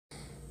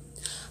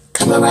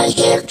Coming right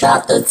here,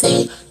 drop the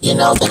T. You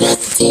know that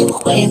it's the T with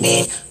Queen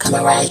Bee.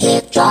 Coming right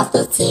here, drop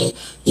the T.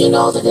 You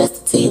know that it's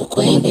the T with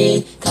Queen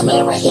Bee.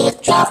 Coming right here,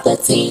 drop the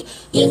T.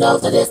 You know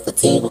that it's the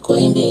T with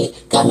Queen Bee.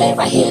 Coming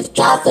right here,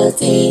 drop the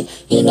T.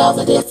 You know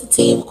that it's the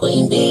T with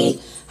Queen Bee.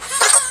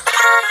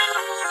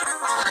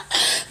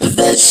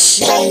 The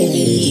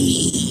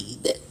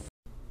shade.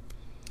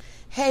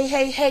 Hey,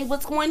 hey, hey,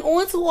 what's going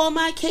on to all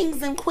my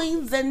kings and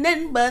queens and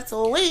in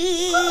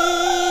between?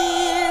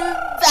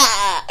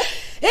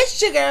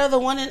 It's your girl, the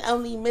one and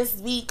only Miss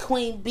B,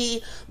 Queen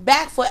B,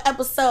 back for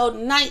episode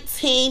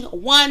 19,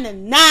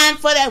 1-9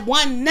 for that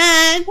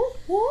 1-9.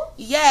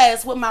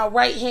 Yes, with my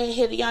right hand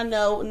hitter, y'all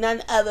know,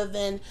 none other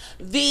than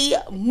the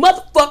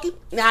motherfucking,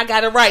 now I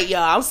got it right,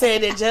 y'all. I'm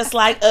saying it just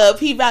like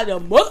P-Valley,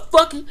 the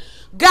motherfucking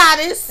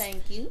goddess.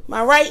 Thank you.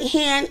 My right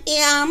hand,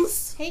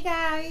 Ems. Hey,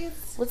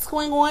 guys. What's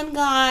going on,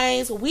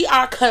 guys? We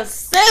are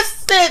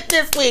consistent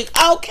this week,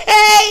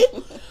 okay?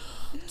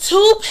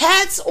 2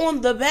 pats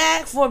on the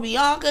back for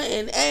Bianca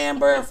and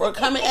Amber for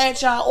coming at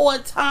y'all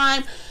on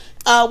time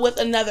with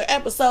another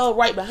episode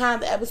right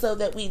behind the episode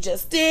that we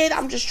just did.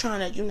 I'm just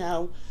trying to,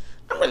 I'm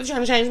really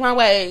trying to change my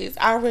ways.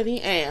 I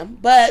really am.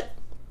 But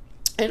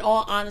in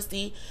all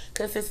honesty,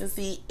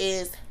 consistency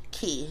is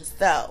key.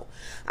 So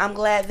I'm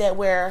glad that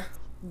we're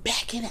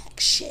back in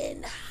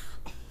action.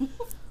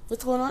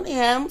 What's going on,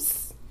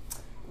 Ems?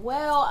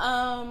 Well,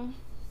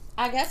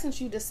 I guess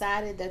since you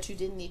decided that you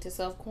didn't need to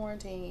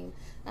self-quarantine,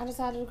 I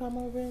decided to come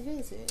over and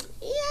visit.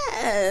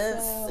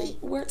 Yes. So,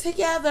 we're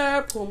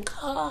together.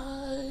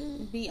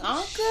 Pumka.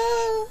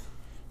 Bianca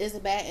is a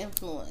bad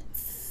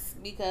influence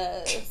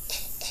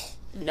because...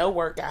 No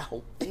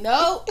workout.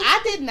 No,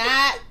 I did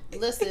not.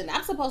 Listen,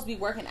 I'm supposed to be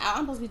working out.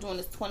 I'm supposed to be doing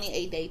this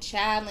 28-day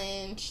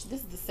challenge.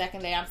 This is the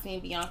second day I'm seeing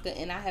Bianca,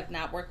 and I have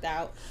not worked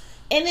out.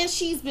 And then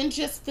she's been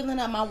just filling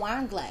up my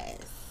wine glass.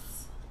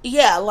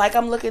 Yeah, like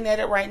I'm looking at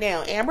it right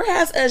now. Amber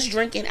has us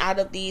drinking out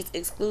of these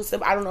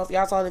exclusive. I don't know if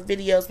y'all saw the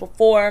videos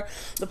before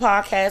the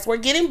podcast. We're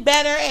getting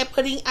better at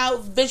putting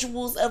out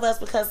visuals of us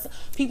because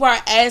people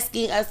are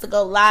asking us to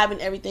go live and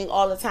everything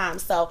all the time.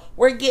 So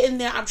we're getting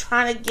there. I'm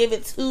trying to give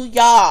it to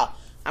y'all.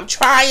 I'm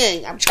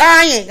trying.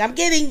 I'm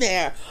getting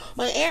there.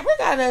 But Amber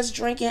got us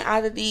drinking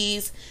out of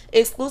these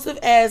exclusive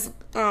as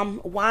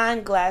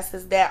wine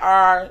glasses that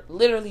are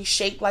literally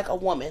shaped like a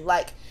woman.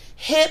 Like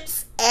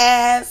hips,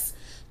 ass,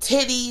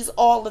 titties,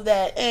 all of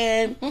that.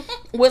 And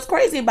what's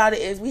crazy about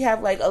it is we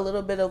have like a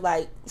little bit of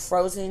like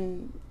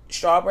frozen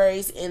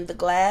strawberries in the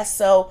glass.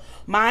 So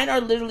mine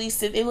are literally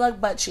sitting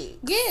like butt cheeks.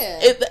 Yeah.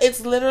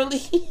 It's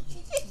literally...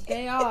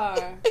 They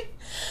are.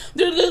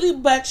 They're literally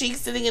butt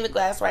cheeks sitting in the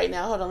glass right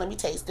now. Hold on, let me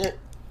taste it.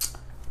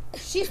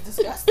 She's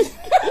disgusting.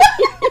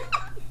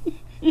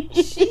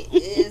 She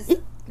is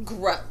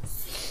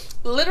gross.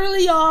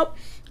 Literally, y'all,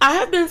 I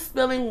have been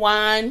spilling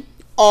wine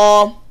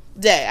all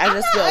day. I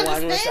just spilled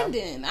wine myself.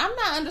 I'm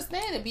not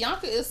understanding.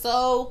 Bianca is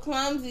so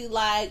clumsy.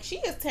 Like, she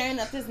is tearing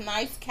up this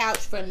nice couch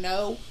for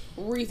no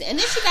reason. And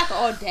then she got the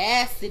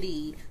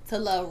audacity to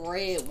love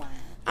red wine.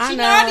 She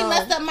already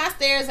messed up my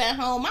stairs at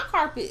home. My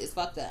carpet is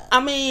fucked up. I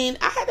mean,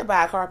 I had to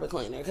buy a carpet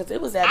cleaner because it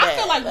was that bad. I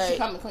feel like you should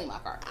come and clean my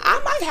carpet. I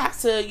might have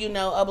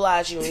to,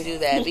 oblige you and do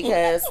that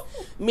because,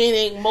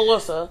 meaning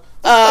Melissa,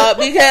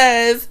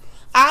 because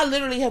I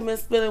literally have been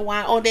spilling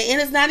wine all day. And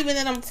it's not even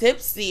that I'm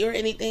tipsy or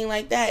anything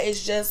like that.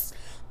 It's just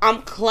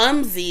I'm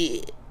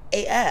clumsy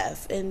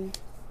AF, and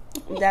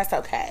that's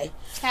okay.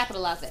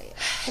 Capitalize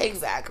AF.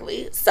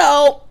 Exactly.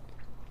 So,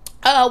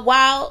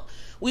 while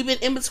we've been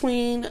in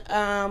between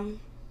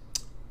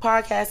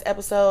podcast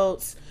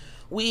episodes,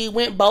 we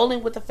went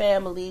bowling with the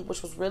family,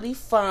 which was really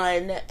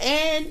fun.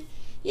 And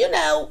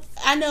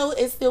I know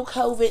it's still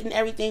COVID and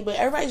everything, but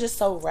everybody's just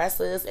so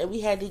restless, and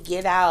we had to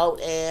get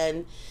out,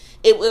 and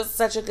it was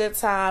such a good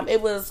time.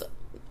 It was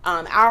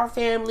our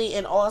family,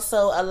 and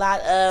also a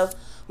lot of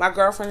my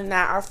girlfriend and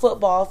I, our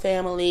football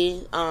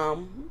family.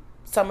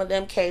 Some of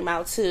them came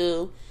out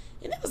too.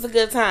 And it was a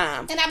good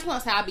time. And that's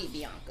once how I beat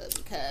Bianca,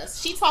 because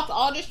she talked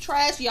all this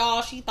trash,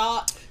 y'all. She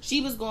thought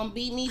she was going to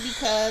beat me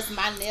because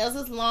my nails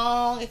is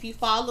long. If you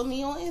follow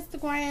me on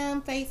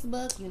Instagram,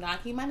 Facebook, I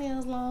keep my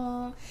nails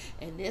long.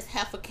 And this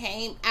heifer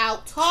came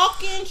out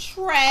talking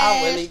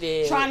trash. I really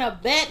did. Trying to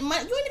bet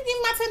money. You didn't give me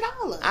my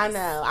 $10. I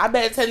know. I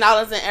bet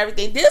 $10 and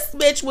everything. This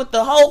bitch with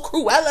the whole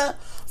Cruella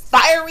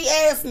fiery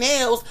ass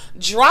nails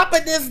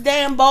dropping this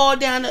damn ball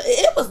down.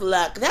 It was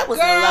luck. That was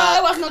luck.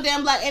 It was no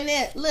damn luck. And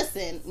then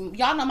listen,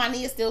 y'all know my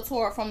knee is still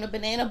tore from the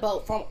banana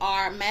boat from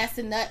our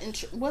Massanutten Nut.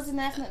 Was it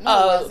Massanutten?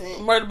 No, it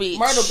wasn't. Myrtle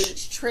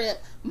Beach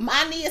trip.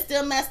 My knee is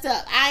still messed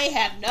up. I ain't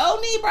have no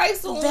knee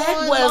brace on.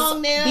 That was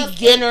long nails,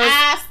 beginner's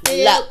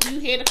luck. You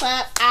hear the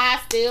clap? I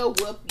still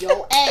whoop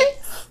your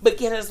ass.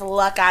 Beginner's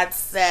luck, I'd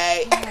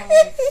say.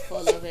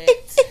 Full of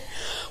it.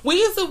 We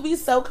used to be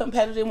so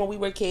competitive when we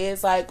were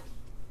kids. Like,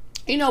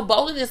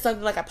 bowling is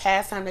something like a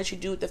pastime that you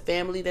do with the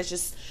family that's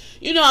just,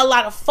 a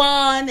lot of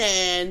fun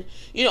and,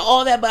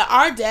 all that. But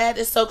our dad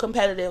is so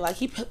competitive. Like,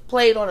 he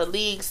played on a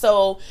league.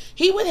 So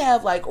he would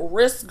have, like,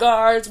 wrist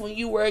guards when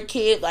you were a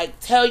kid, like,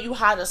 tell you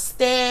how to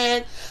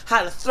stand,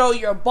 how to throw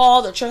your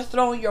ball, that you're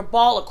throwing your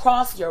ball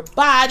across your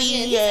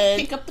body. And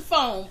pick up the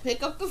phone.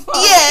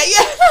 Yeah.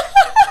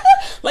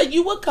 Like,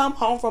 you would come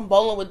home from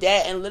bowling with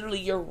dad and literally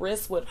your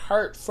wrist would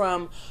hurt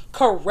from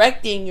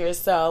correcting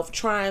yourself,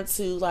 trying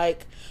to,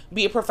 like,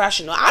 be a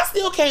professional. I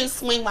still can't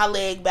swing my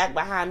leg back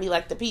behind me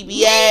like the PBA.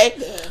 Yeah.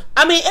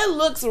 I mean, it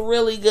looks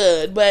really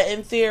good, but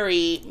in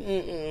theory,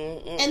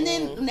 And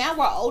then now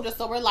we're older,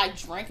 so we're like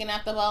drinking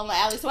at the bowling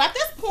alley. So at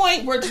this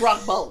point, we're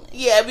drunk bowling.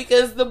 Yeah,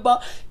 because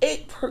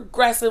it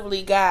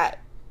progressively got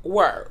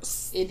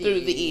worse through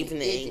the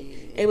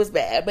evening. It was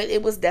bad, but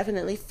it was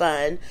definitely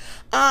fun.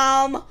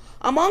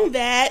 Among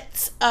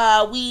that,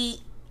 we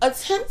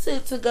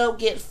attempted to go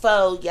get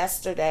pho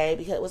yesterday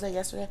because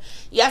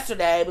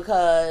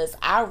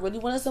I really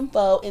wanted some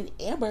pho and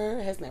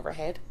Amber has never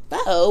had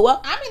pho.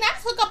 I mean, I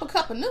took up a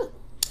cup of noodles.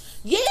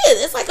 Yeah,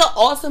 it's like an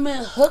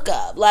ultimate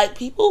hookup. Like,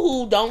 people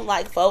who don't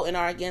like pho and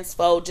are against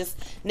pho just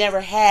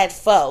never had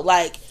pho.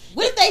 Like,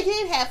 what if they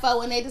did have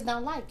pho and they just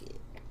don't like it?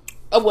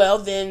 Well,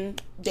 then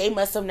they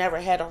must have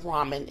never had a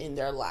ramen in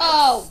their life.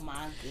 Oh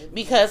my goodness.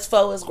 Because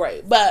pho is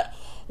great. But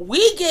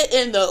we get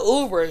in the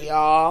Uber,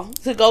 y'all,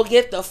 to go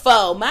get the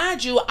pho.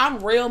 Mind you,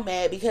 I'm real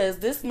mad because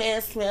this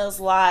man smells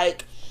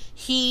like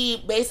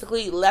he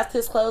basically left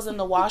his clothes in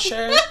the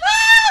washer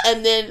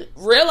and then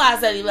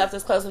realized that he left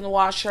his clothes in the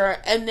washer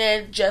and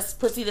then just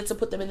proceeded to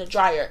put them in the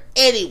dryer.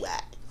 Anyway,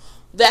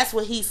 that's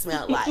what he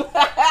smelled like.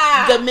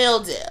 The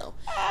mildew.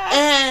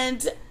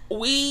 And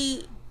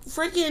we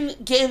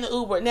freaking get in the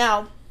Uber.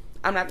 Now,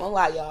 I'm not gonna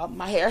lie, y'all.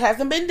 My hair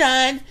hasn't been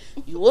done.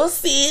 You will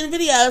see in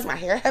videos. My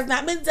hair has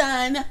not been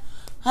done.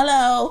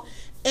 Hello.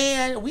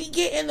 And we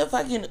get in the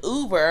fucking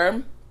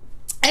Uber.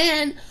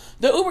 And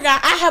the Uber guy,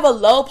 I have a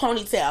low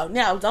ponytail.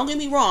 Now, don't get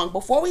me wrong.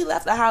 Before we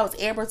left the house,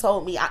 Amber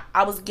told me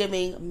I was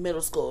giving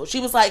middle school. She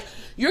was like,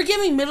 "You're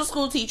giving middle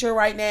school teacher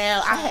right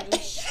now." I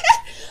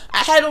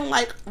had on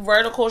like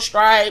vertical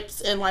stripes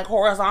and like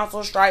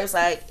horizontal stripes.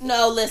 Like,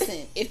 no,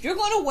 listen. If you're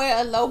gonna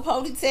wear a low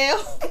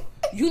ponytail,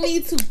 you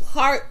need to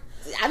part.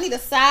 I need a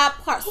side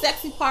part,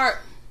 sexy part.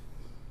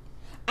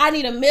 I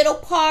need a middle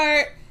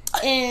part.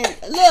 And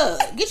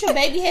look, get your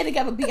baby head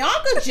together.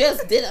 Bianca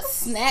just did a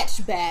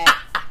snatch back.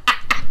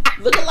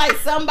 Looking like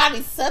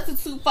somebody's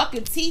substitute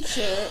fucking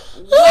teacher.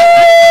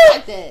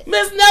 Like that.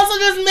 Miss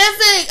Nelson is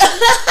missing.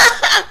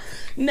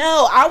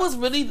 No, I was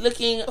really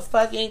looking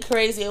fucking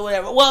crazy or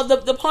whatever. Well, the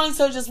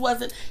ponytail just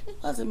wasn't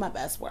my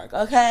best work,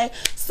 okay?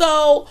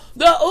 So,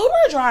 the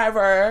Uber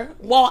driver,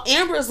 while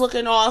Amber's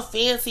looking all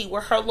fancy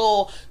with her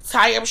little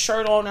tie-up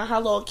shirt on and her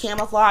little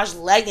camouflage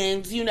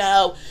leggings,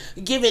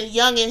 giving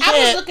young and hip.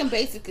 I was looking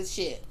basic as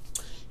shit.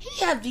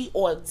 He had the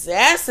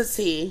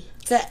audacity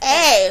to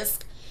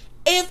ask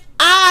if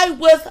I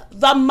was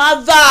the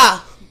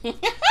mother.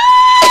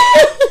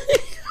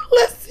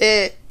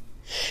 Listen.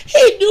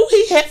 He knew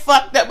he had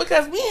fucked up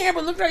because me and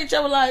Amber looked at each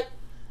other like,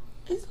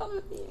 he's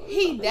talking to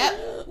me.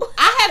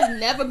 I have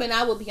never been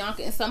out with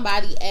Bianca and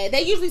somebody.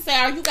 They usually say,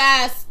 "Are you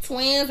guys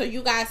twins or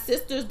you guys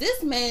sisters?"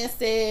 This man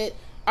said,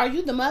 "Are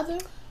you the mother?"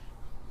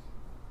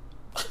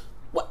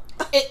 What?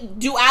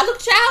 Do I look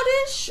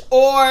childish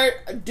or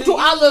do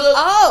I look?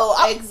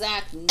 Oh,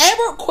 exactly.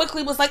 Amber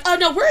quickly was like, "Oh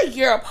no, we're a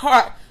year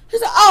apart." He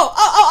said,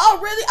 oh,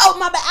 really? Oh,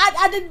 my bad.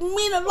 I didn't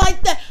mean it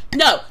like that.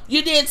 No,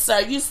 you did,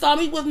 sir. You saw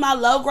me with my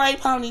low-grade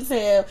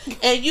ponytail,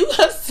 and you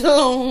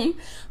assumed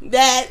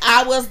that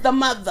I was the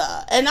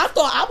mother. And I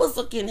thought I was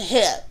looking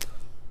hip.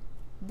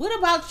 What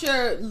about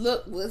your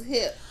look was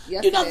hip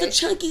yesterday? The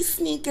chunky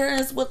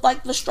sneakers with,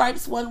 like, the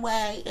stripes one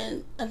way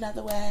and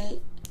another way.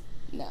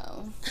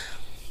 No.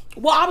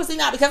 Well, obviously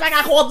not, because I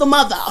got called the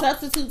mother.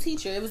 Substitute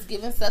teacher. It was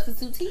given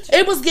substitute teacher.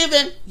 It was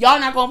given, y'all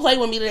not gonna play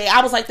with me today.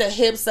 I was like the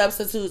hip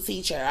substitute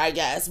teacher, I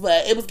guess.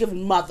 But it was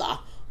given mother,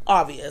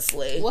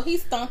 obviously. Well, he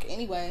stunk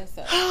anyway,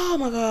 so. Oh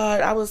my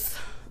God, I was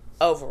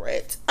over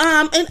it.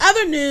 In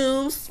other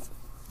news,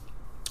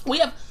 we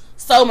have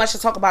so much to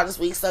talk about this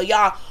week. So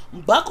y'all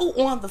buckle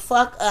on the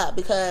fuck up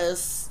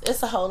because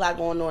it's a whole lot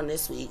going on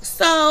this week.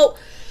 So,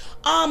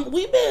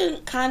 we've been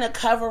kind of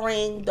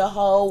covering the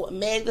whole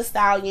Meg Thee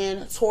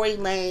Stallion, Tory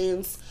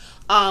Lanez,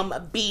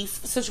 beef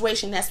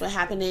situation that's been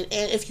happening.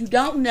 And if you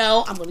don't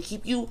know, I'm going to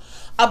keep you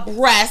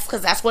abreast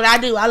because that's what I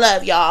do. I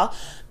love y'all.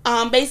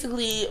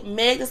 Basically,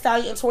 Meg Thee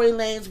Stallion and Tory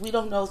Lanez, we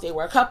don't know if they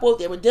were a couple, if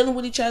they were dealing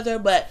with each other,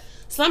 but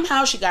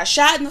somehow she got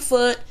shot in the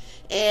foot.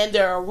 And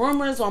there are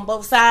rumors on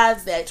both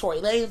sides that Tory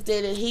Lanez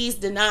did it. He's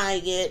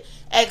denying it,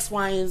 X,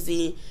 Y, and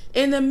Z.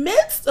 In the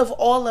midst of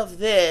all of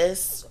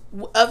this,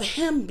 of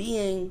him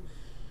being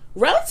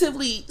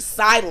relatively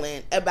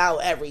silent about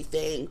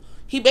everything,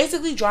 he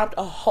basically dropped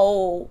a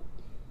whole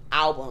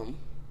album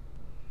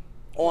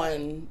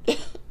on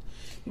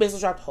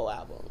basically dropped a whole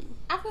album.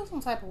 I feel some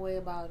type of way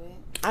about it.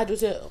 I do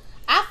too.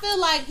 I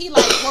feel like he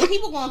like, well,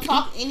 people gonna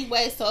talk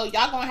anyway, so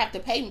y'all gonna have to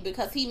pay me,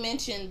 because he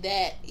mentioned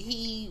that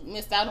he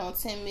missed out on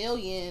 $10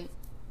 million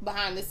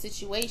behind this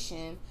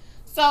situation.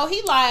 So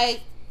he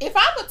like, if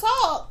I would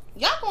talk,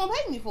 y'all gonna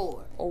pay me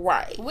for it.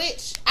 Right.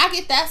 Which, I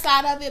get that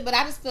side of it, but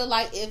I just feel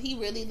like if he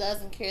really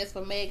loves and cares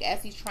for Meg,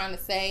 as he's trying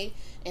to say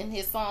in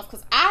his songs,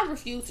 because I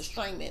refuse to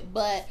stream it,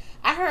 but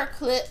I heard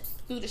clips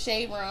through the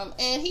Shade Room,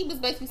 and he was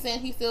basically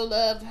saying he still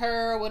loved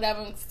her or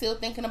whatever, and still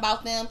thinking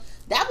about them.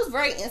 That was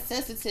very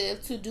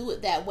insensitive to do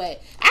it that way.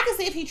 I could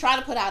see if he tried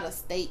to put out a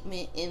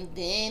statement and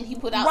then he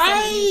put out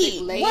some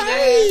music later.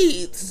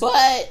 Right.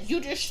 But you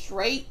just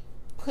straight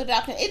put it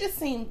out there. It just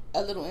seemed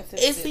a little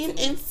insensitive. It seemed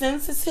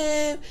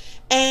insensitive,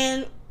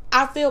 and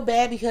I feel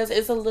bad because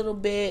it's a little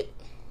bit,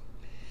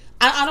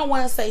 I don't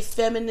want to say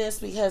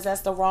feminist because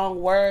that's the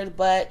wrong word,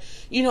 but,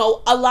 you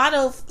know, a lot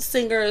of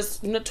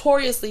singers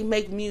notoriously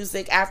make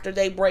music after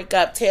they break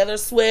up. Taylor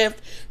Swift,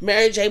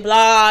 Mary J.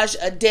 Blige,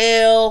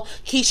 Adele,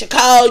 Keisha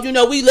Cole. You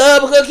know, we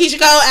love a good Keisha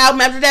Cole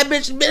album after that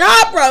bitch has been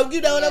heartbroken.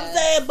 You know what I'm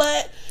saying?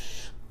 But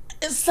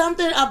it's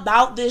something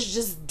about this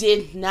just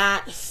did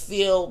not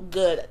feel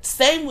good.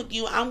 Same with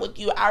you. I'm with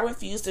you. I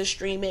refuse to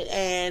stream it,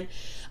 and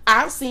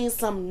I've seen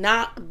some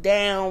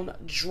knockdown,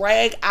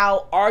 drag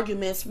out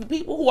arguments with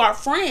people who are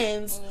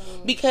friends,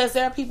 because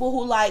there are people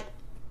who like,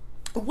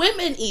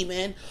 women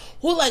even,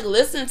 who like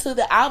listen to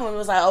the album and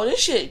was like, oh, this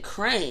shit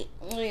crank.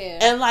 Yeah.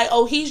 And like,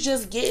 oh, he's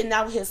just getting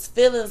out his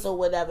feelings or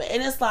whatever.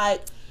 And it's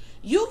like,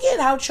 you get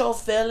out your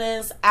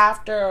feelings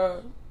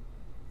after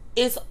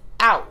it's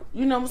out.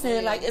 You know what I'm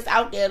saying? Like, it's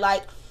out there.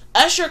 Like,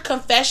 Usher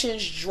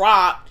Confessions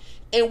dropped,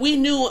 and we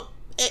knew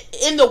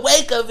in the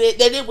wake of it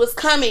that it was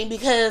coming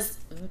because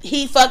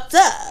he fucked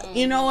up.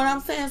 You know what I'm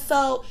saying?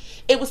 So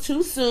it was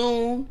too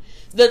soon.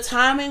 The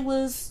timing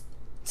was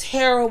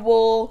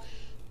terrible.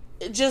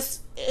 It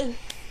just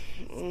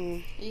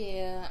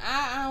yeah,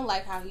 I don't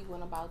like how he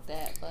went about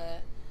that.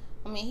 But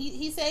I mean,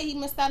 he said he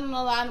missed out on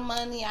a lot of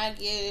money. I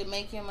get it,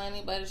 making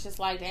money, but it's just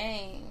like,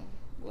 dang,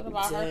 what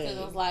about her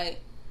feelings?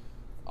 Like,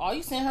 all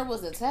you sent her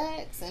was a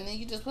text, and then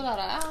you just put out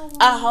an album.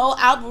 A whole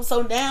album.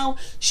 So now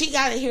she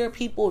gotta hear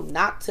people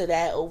knock to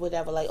that or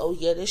whatever. Like, oh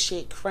yeah, this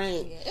shit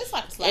crank. Yeah, it's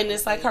like a and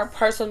it's like her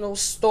personal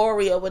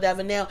story or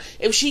whatever. Now,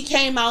 if she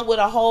came out with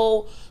a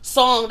whole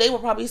song, they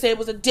would probably say it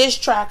was a diss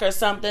track or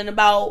something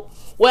about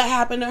what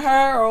happened to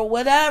her or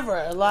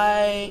whatever.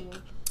 Like,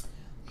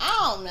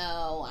 I don't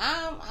know.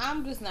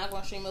 I'm just not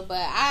gonna stream it, but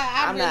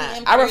I I'm really not.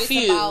 am I curious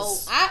refuse.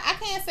 about. I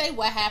can't say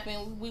what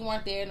happened. We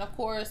weren't there, and of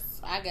course,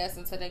 I guess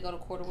until they go to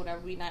court or whatever,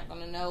 we're not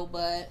gonna know.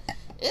 But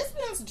it's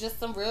been just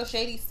some real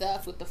shady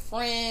stuff with the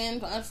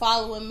friend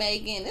unfollowing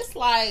Megan. It's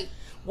like,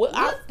 what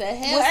the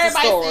hell?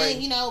 Everybody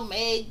saying, you know,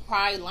 Meg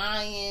probably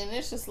lying.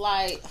 It's just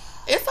like,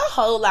 it's a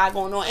whole lot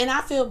going on, and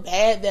I feel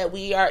bad that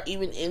we are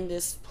even in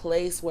this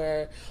place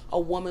where a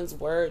woman's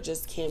word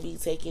just can't be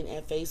taken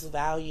at face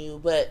value.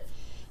 But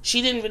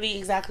she didn't really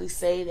exactly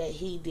say that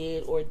he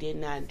did or did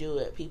not do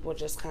it. People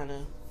just kind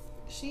of...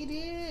 She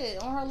did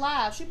on her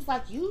live. She was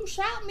like, "You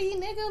shot me,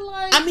 nigga."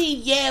 Like, I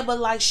mean, yeah, but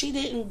like, she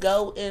didn't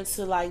go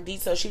into like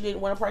detail. She didn't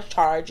want to press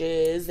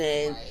charges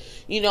and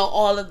you know,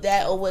 all of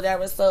that or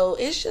whatever. So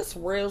it's just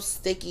real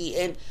sticky.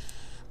 And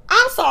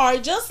I'm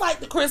sorry, just like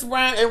the Chris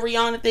Brown and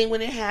Rihanna thing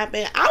when it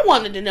happened, I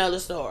wanted to know the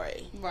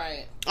story.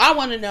 Right. I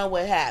want to know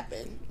what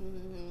happened.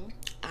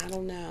 I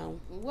don't know.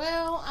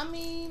 Well, I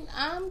mean,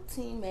 I'm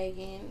Team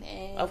Megan,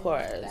 and of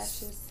course,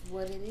 that's just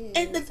what it is.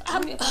 And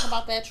I'm gonna talk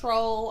about that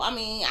troll. I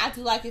mean, I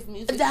do like his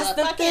music. That's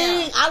the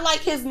thing. I like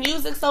his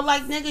music. So,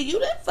 like, nigga, you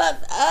done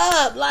fucked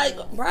up. Like,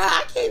 bruh,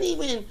 I can't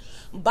even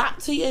bop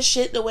to your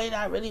shit the way that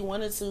I really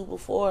wanted to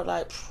before.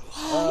 Like,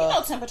 you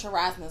know, Temperature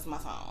Rising is my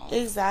song.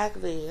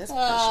 Exactly. That's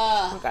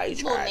oh my God, you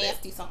tried little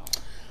nasty song.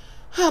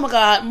 Oh my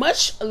God,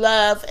 much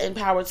love and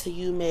power to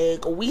you,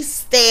 Meg. We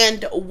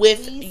stand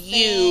with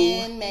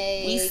you.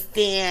 Meg. We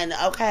stand,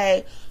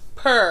 okay?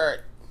 Purred.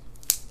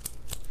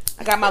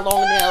 I got my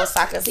long nails so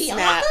I can snap.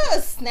 Bianca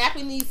is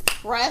snapping these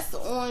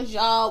press-ons,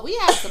 y'all. We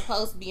have to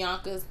post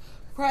Bianca's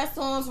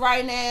press-ons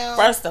right now.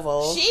 First of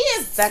all. She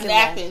is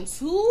snapping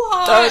too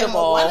hard. Third of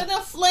all. One of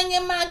them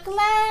flinging my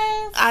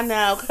glass. I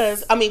know,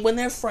 because, I mean, when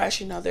they're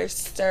fresh, you know, they're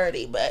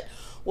sturdy, but...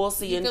 We'll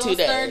see in 2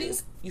 days. Sturdy?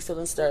 You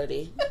feeling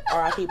sturdy?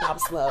 R.I.P. Pop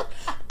Smoke.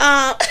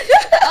 Now,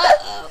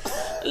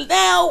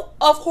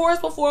 of course,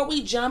 before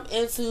we jump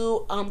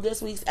into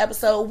this week's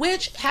episode,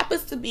 which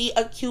happens to be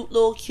a cute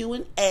little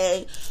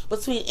Q&A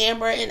between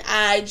Amber and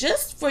I,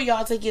 just for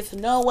y'all to get to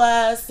know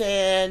us,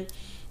 and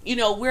you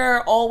know,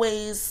 we're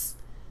always,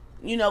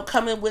 you know,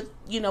 coming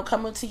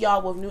to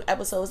y'all with new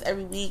episodes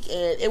every week,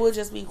 and it would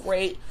just be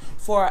great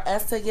for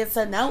us to get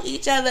to know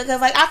each other,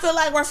 because like I feel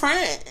like we're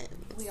friends.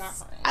 We are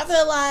friends. I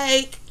feel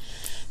like,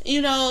 you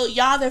know,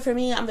 y'all there for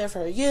me, I'm there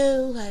for you.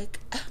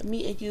 Like,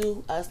 me and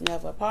you, us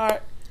never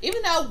apart.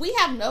 Even though we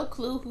have no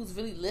clue who's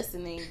really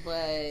listening,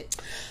 but...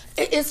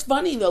 It's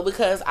funny, though,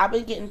 because I've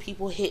been getting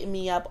people hitting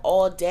me up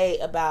all day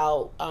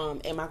about,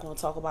 am I going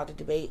to talk about the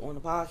debate on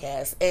the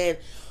podcast? And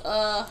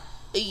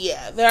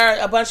Yeah, there are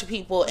a bunch of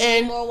people.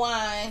 And more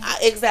wine.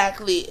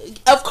 Exactly.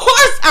 Of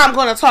course I'm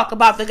going to talk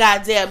about the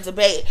goddamn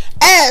debate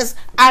as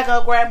I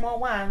go grab more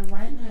wine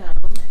right now.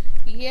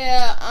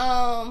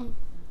 Yeah,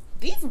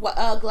 these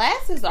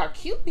glasses are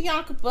cute,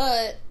 Bianca,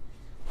 but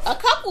a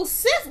couple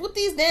sips with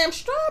these damn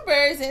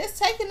strawberries and it's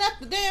taking up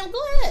the damn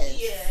glass.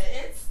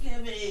 Yeah,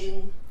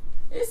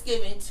 it's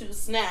giving 2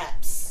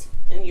 snaps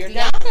and you're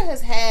Bianca done.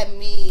 has had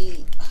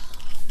me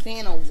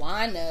being a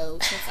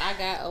wino since I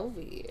got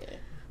over here.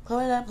 Pull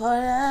it up.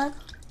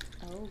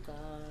 Oh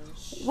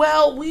gosh.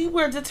 Well, we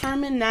were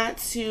determined not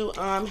to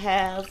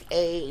have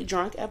a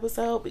drunk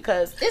episode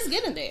because it's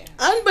getting there.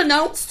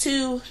 Unbeknownst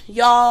to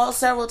y'all,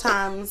 several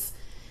times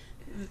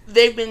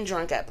they've been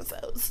drunk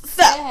episodes.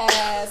 So.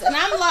 Yes. And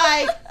I'm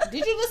like,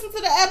 did you listen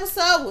to the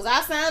episode? Was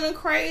I sounding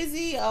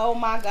crazy? Oh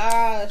my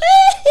gosh.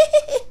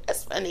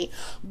 That's funny.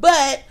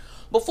 But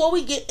before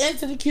we get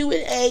into the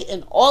Q&A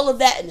and all of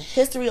that and the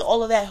history of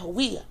all of that,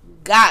 we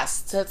got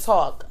to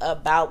talk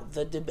about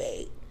the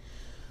debate.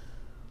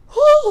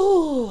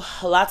 Whew,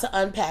 a lot to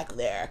unpack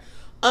there.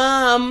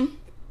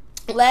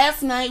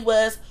 Last night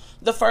was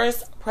the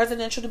first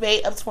presidential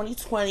debate of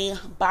 2020.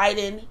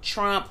 Biden,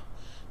 Trump,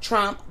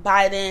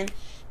 Biden.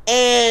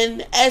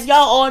 And as y'all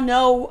all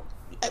know,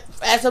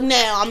 as of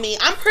now, I mean,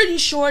 I'm pretty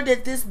sure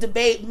that this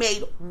debate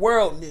made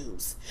world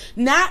news.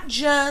 Not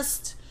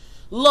just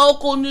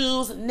local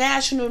news,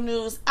 national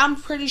news. I'm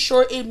pretty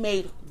sure it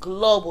made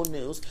global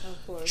news.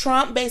 Of course.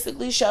 Trump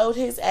basically showed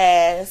his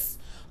ass.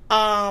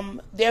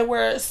 There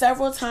were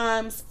several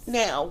times.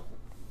 Now,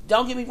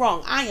 don't get me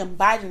wrong. I am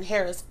Biden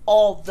Harris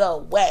all the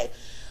way.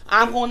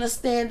 I'm going to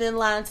stand in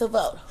line to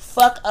vote.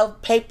 Fuck a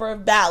paper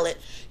ballot.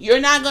 You're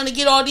not going to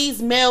get all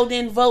these mailed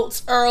in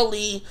votes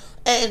early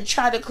and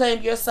try to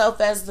claim yourself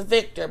as the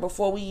victor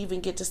before we even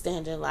get to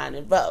stand in line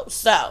and vote.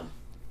 So,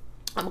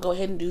 I'm going to go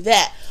ahead and do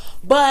that.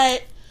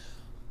 But,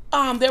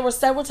 there were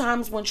several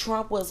times when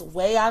Trump was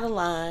way out of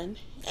line.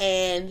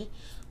 And,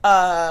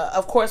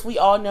 of course, we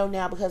all know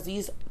now because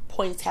these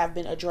points have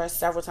been addressed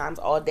several times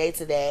all day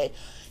today.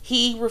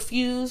 He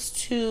refused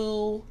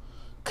to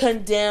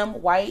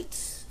condemn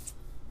white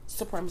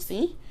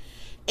supremacy.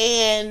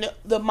 And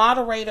the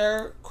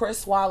moderator,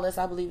 Chris Wallace,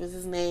 I believe is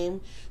his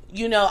name,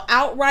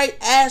 outright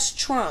asked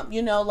Trump,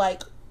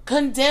 like,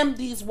 condemn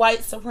these white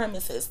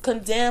supremacists,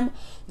 condemn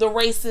the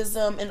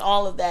racism and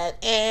all of that.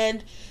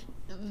 And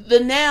the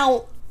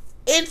now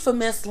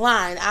infamous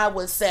line, I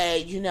would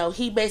say,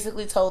 he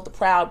basically told the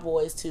Proud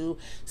Boys to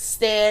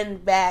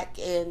stand back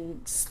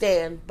and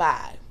stand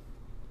by.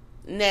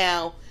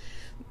 Now,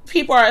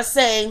 people are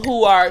saying,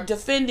 who are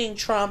defending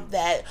Trump,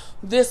 that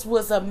this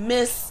was a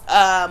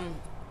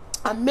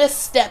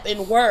misstep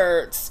in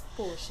words.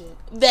 Bullshit.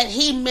 That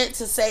he meant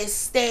to say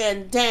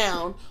stand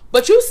down.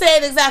 But you said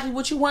exactly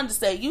what you wanted to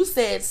say. You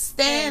said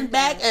stand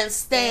back and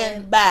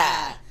stand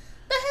by.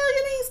 The hell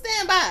you mean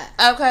stand by?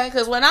 Okay,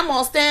 because when I'm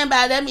on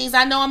standby, that means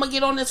I know I'm going to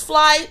get on this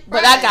flight,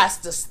 but I got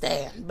to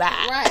stand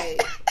by.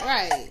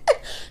 Right.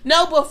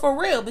 No, but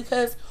for real,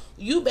 because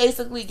you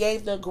basically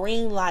gave the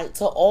green light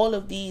to all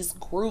of these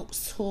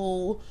groups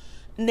who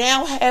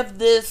now have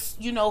this,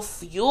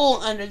 fuel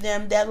under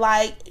them that,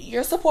 like,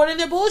 you're supporting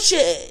their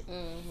bullshit.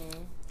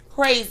 Mm-hmm.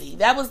 Crazy.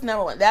 That was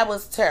number one. That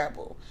was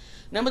terrible.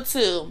 Number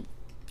two,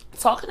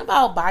 talking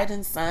about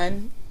Biden's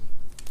son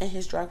and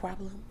his drug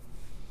problem.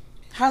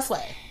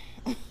 Houseway.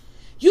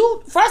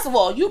 First of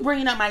all, you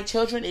bringing up my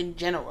children in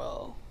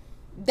general.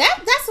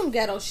 That's some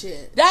ghetto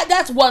shit.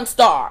 That's 1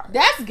 star.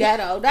 That's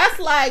ghetto. That's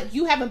like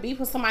you having beef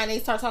with somebody and they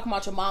start talking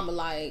about your mama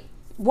like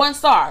 1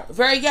 star.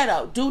 Very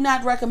ghetto. Do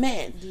not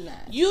recommend. Do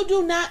not. You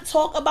do not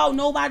talk about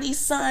nobody's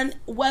son,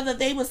 whether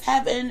they was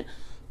having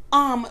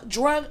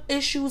drug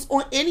issues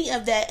or any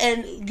of that.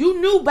 And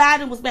you knew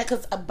Biden was bad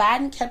because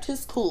Biden kept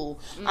his cool.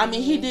 Mm-hmm. I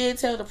mean, he did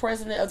tell the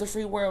president of the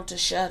free world to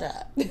shut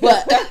up.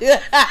 But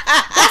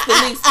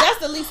that's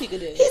the least he could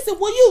do. He said,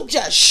 well, you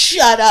just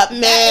shut up,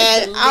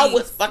 man. I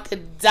was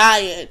fucking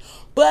dying.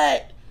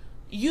 But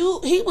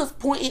he was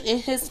pointing in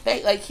his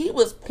face. Like, he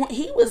was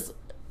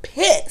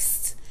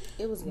pissed.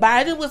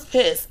 Biden was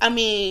pissed. I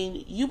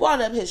mean, you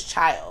brought up his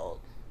child.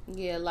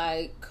 Yeah,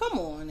 like, come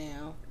on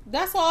now.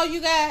 That's all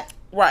you got?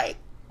 Right.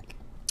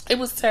 It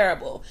was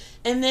terrible.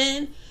 And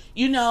then,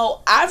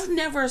 I've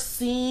never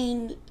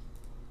seen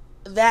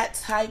that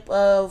type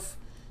of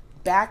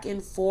back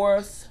and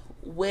forth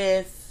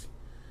with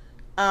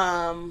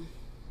the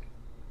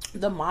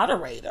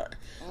moderator.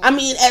 I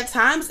mean, at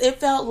times it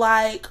felt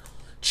like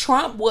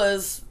Trump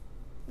was,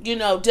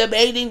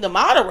 debating the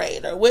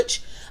moderator,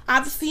 which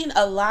I've seen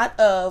a lot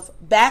of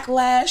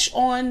backlash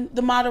on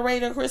the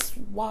moderator, Chris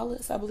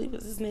Wallace, I believe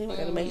is his name. I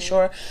gotta make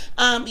sure.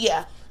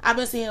 Yeah. I've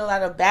been seeing a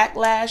lot of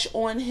backlash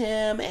on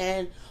him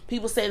and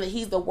people saying that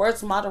he's the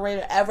worst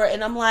moderator ever.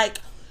 And I'm like,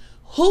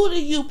 who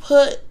do you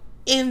put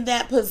in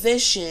that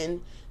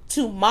position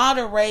to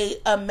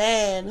moderate a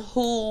man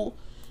who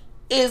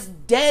is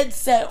dead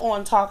set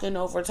on talking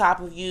over top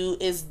of you,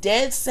 is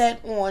dead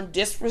set on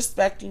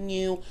disrespecting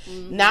you,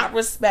 not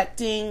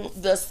respecting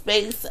the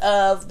space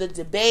of the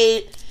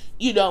debate,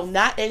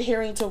 not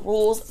adhering to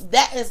rules.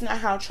 That is not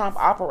how Trump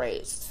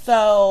operates.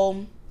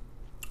 So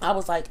I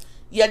was like,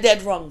 you're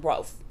dead wrong,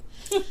 bro.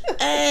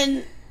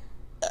 And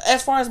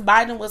as far as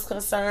Biden was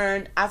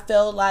concerned, I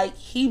felt like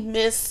he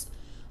missed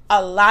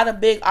a lot of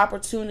big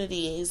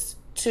opportunities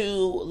to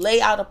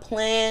lay out a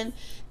plan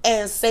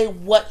and say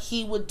what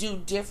he would do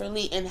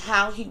differently and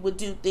how he would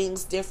do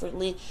things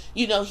differently.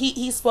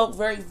 He spoke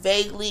very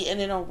vaguely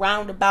and in a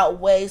roundabout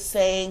way,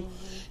 saying,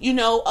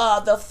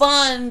 the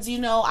funds,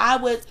 I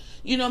would,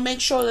 make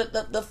sure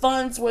that the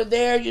funds were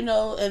there,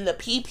 and the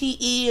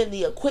PPE and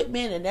the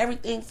equipment and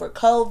everything for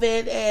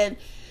COVID. And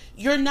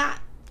you're not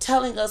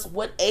telling us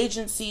what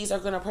agencies are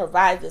going to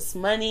provide this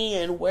money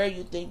and where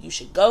you think you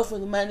should go for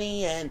the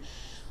money, and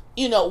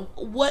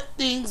what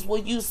things will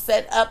you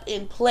set up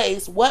in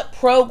place, what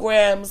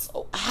programs,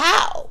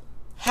 how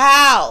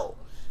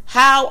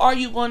are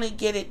you going to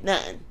get it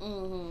done?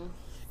 And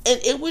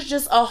it was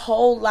just a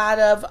whole lot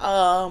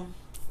of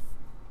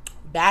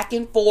back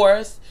and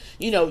forth.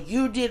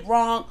 You did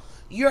wrong,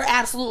 you're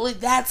absolutely,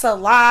 that's a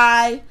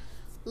lie.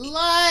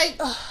 Like,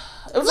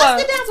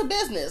 let's get down to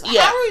business.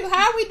 Yeah.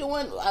 How are we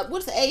doing?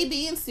 What's A,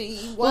 B, and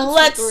C?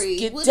 Let's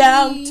get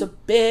down to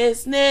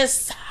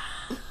business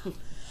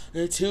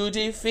to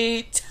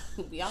defeat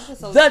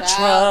the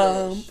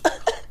Trump.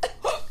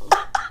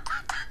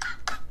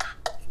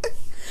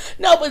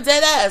 No, but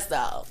dead ass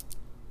though.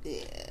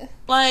 Yeah.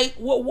 Like,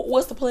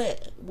 what's the plan?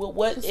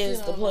 What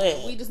is the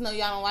plan? We just know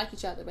y'all don't like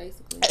each other,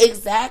 basically.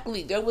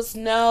 Exactly. There was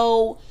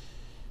no,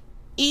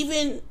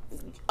 even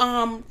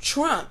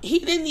Trump, he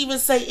didn't even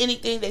say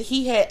anything that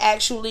he had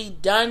actually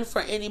done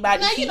for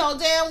anybody. Now, you know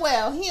damn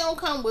well he don't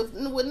come with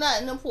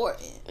nothing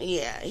important.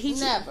 Yeah, he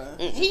never.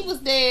 He was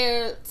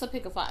there to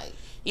pick a fight.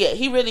 Yeah,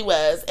 he really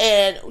was.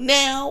 And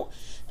now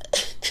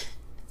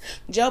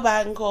Joe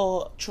Biden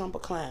called Trump a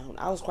clown.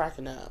 I was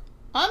cracking up.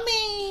 I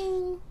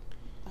mean,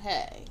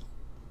 hey,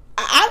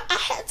 I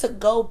had to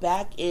go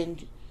back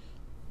and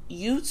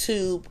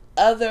YouTube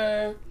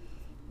other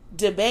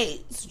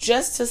debates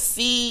just to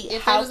see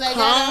if how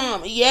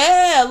calm.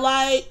 Yeah,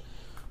 like,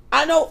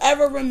 I don't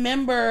ever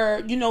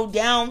remember,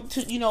 down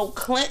to,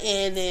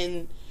 Clinton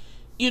and,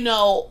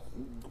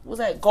 was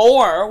that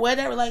Gore or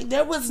whatever. Like,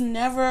 there was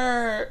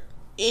never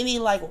any,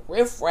 like,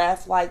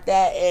 riffraff like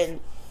that. And,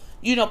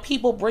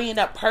 people bringing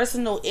up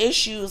personal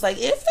issues. Like,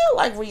 it felt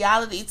like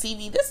reality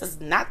TV. This is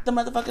not the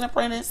motherfucking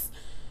Apprentice.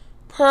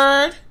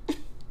 Purred.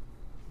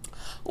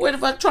 Where the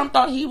fuck Trump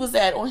thought he was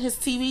at on his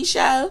TV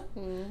show?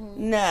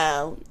 Mm-hmm.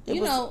 No.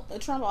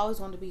 Trump always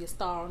wanted to be a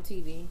star on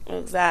TV.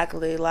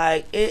 Exactly.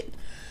 Like, it,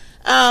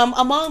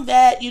 among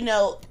that,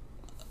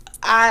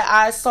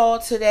 I saw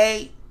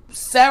today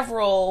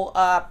several,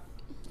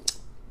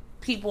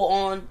 people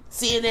on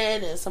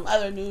CNN and some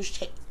other news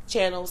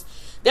channels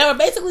that were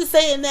basically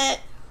saying that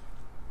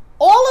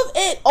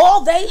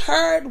all they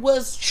heard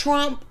was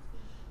Trump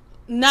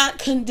not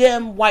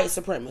condemn white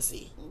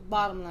supremacy.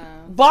 Bottom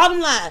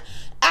line.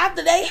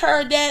 After they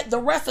heard that, the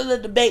rest of the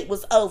debate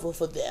was over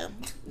for them.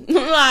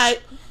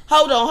 Like,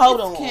 hold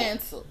on.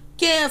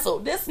 Cancel.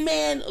 This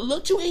man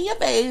looked you in your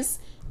face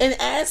and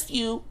asked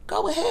you,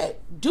 go ahead,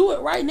 do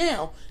it right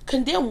now.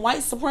 Condemn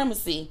white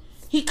supremacy.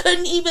 He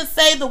couldn't even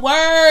say the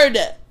word.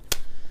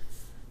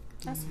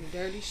 That's some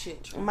dirty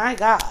shit, Trump. My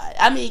God.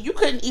 I mean, you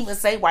couldn't even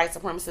say white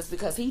supremacists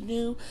because he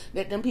knew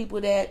that them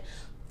people that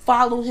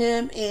follow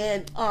him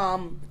and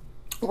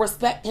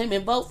respect him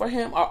and vote for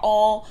him are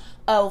all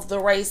of the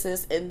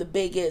racists and the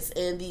bigots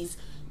and these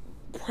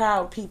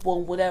proud people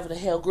and whatever the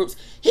hell groups.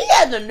 He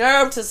had the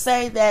nerve to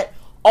say that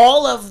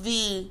all of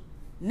the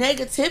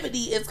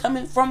negativity is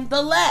coming from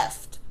the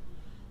left.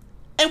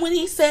 And when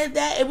he said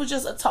that, it was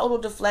just a total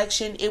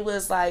deflection. It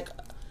was like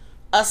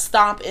a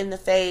stomp in the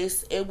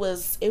face. It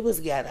was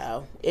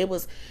ghetto. It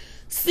was,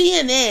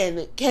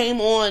 CNN came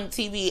on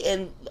TV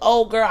and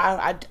old girl,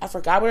 I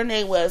forgot what her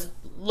name was,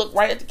 looked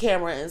right at the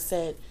camera and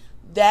said,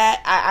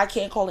 that, I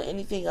can't call it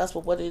anything else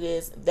but what it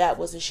is, that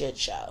was a shit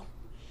show.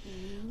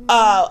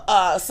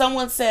 Mm-hmm.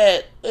 Someone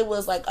said it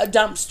was like a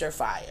dumpster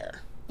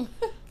fire.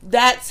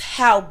 That's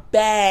how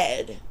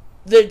bad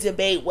the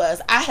debate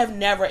was. I have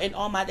never in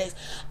all my days.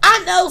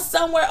 I know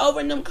somewhere over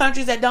in them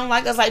countries that don't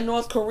like us, like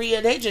North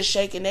Korea, they just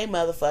shaking their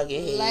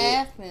motherfucking head.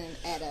 Laughing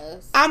at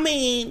us. I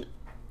mean,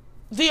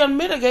 the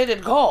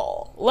unmitigated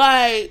gall.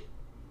 Like,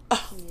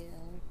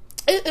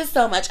 it's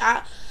so much.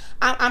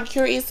 I'm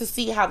curious to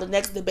see how the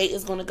next debate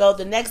is going to go.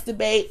 The next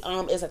debate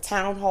is a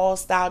town hall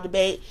style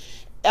debate.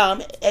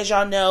 As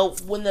y'all know,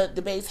 when the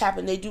debates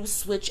happen, they do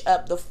switch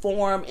up the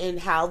form and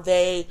how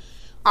they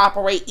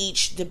operate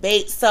each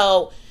debate.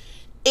 So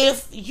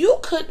if you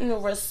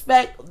couldn't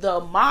respect the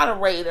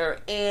moderator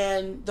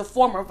and the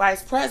former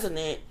vice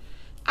president,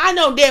 I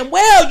know damn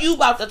well you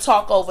about to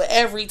talk over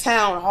every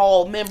town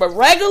hall member.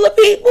 Regular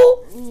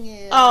people?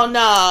 Yeah. Oh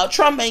no,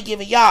 Trump ain't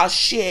giving y'all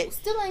shit.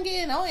 Still ain't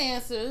getting no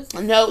answers.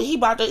 No, he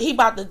about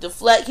to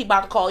deflect. He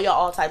about to call y'all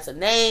all types of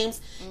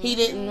names. Mm-hmm. He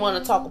didn't want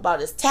to talk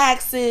about his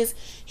taxes.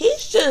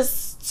 He's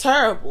just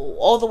terrible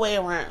all the way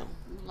around.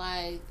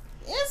 Like,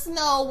 It's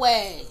no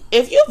way.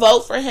 If you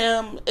vote for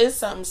him, it's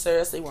something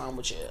seriously wrong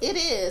with you. It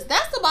is.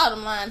 That's the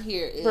bottom line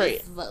here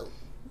is vote.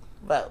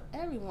 Vote.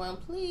 Everyone,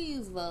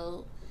 please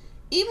vote.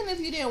 Even if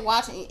you didn't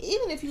watch it,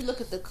 even if you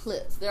look at the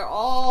clips, they're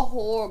all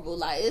horrible.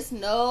 Like, it's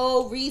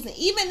no reason.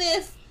 Even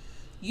if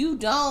you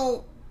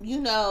don't,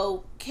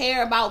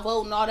 care about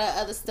voting, all that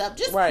other stuff,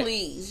 just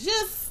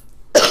please,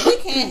 we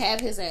can't have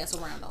his ass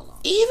around no longer.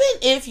 Even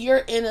if you're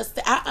in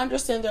I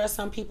understand there are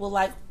some people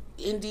like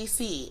in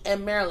DC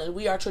and Maryland,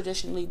 we are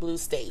traditionally blue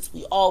states.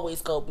 We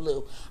always go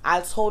blue.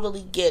 I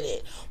totally get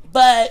it.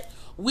 But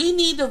we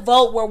need to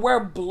vote where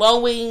we're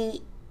blowing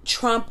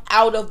Trump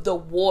out of the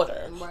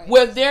water,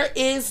 where there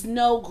is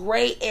no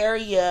gray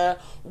area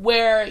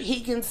where he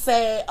can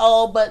say,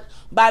 oh, but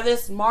by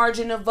this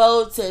margin of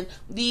votes and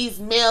these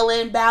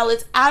mail-in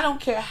ballots, I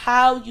don't care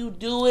how you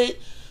do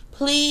it.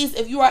 Please,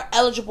 if you are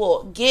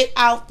eligible, get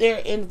out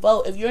there and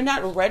vote. If you're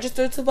not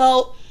registered to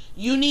vote,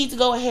 you need to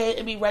go ahead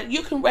and be ready.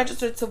 You can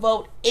register to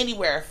vote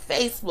anywhere.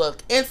 Facebook,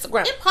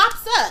 Instagram. It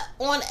pops up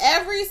on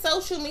every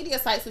social media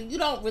site, so you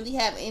don't really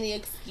have any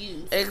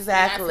excuse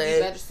exactly not to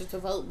be registered to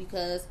vote,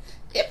 because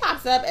it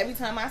pops up every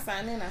time I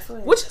sign in, I swear.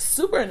 Which is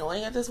super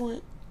annoying at this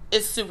point.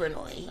 It's super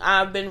annoying.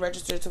 I've been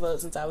registered to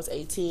vote since I was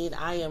 18.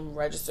 I am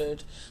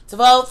registered to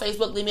vote.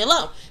 Facebook, leave me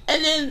alone.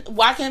 And then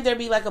why can't there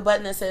be like a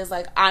button that says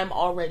like, I'm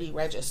already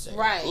registered?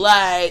 Right.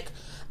 Like,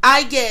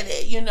 I get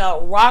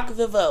it, rock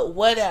the vote,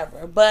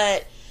 whatever.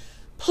 But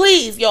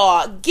please,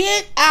 y'all,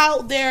 get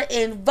out there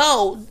and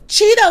vote.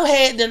 Cheeto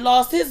Head done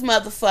lost his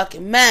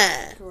motherfucking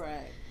mind.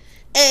 Right.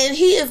 And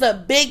he is a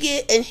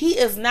bigot, and he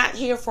is not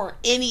here for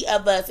any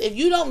of us. If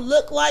you don't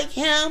look like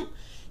him,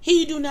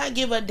 he do not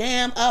give a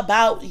damn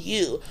about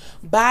you.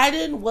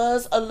 Biden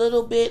was a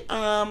little bit,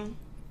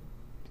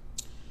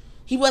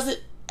 he wasn't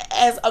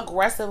as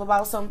aggressive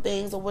about some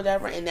things or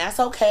whatever, and that's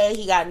okay.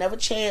 He got another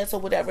chance or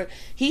whatever.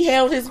 He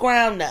held his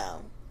ground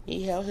now.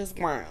 He held his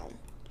ground.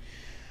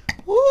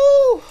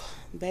 Woo!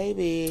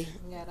 Baby.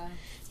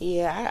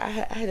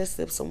 Yeah, I had to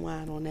sip some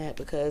wine on that,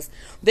 because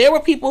there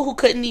were people who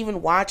couldn't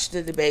even watch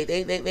the debate.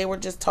 They were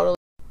just totally...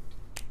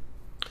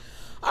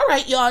 All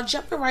right, y'all,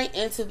 jumping right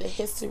into the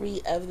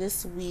history of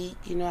this week.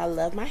 I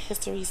love my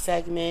history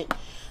segment.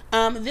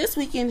 This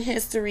week in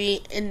history,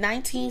 in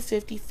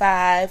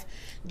 1955,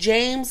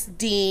 James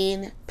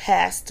Dean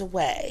passed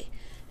away.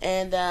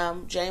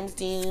 And James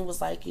Dean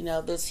was like,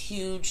 this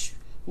huge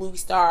movie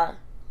star,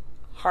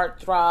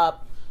 heartthrob.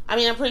 I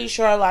mean, I'm pretty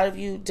sure a lot of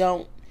you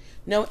don't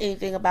know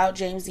anything about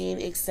James Dean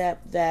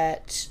except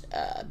that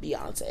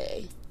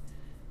Beyonce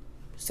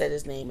said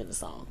his name in the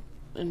song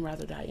in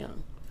Rather Die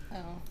Young.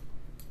 Oh.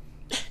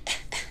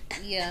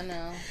 Yeah, I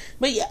know.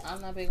 But yeah.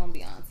 I'm not big on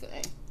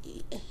Beyonce.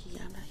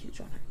 Yeah, I'm not huge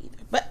on her either.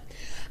 But,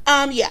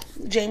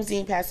 James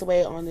Dean passed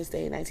away on this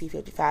day in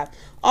 1955.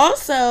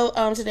 Also,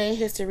 today in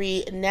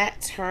history,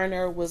 Nat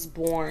Turner was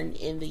born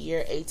in the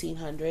year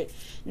 1800.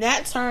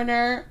 Nat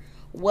Turner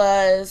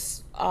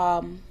was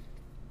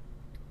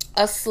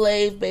a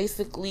slave,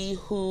 basically,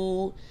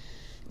 who...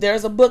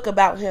 There's a book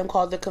about him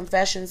called The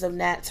Confessions of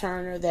Nat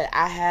Turner that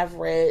I have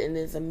read, and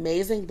it's an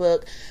amazing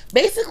book.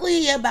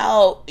 Basically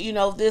about,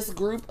 this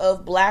group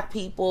of black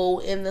people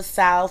in the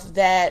South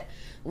that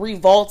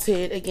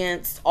revolted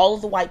against all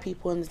of the white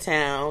people in the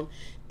town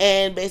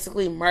and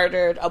basically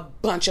murdered a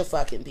bunch of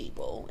fucking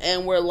people.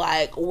 And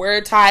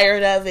we're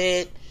tired of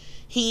it.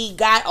 He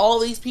got all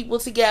these people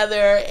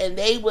together, and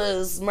they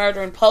was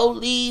murdering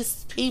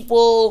police,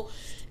 people,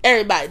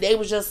 everybody. They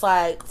was just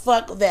like,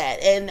 fuck that.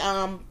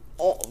 And,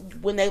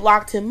 when they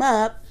locked him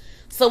up,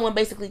 someone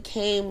basically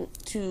came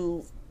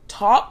to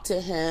talk to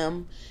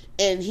him,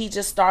 and he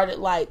just started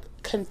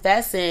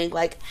confessing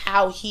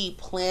how he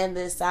planned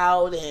this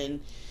out,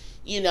 and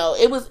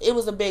it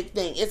was a big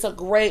thing. It's a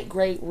great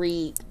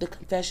read, The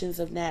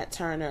Confessions of Nat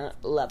Turner.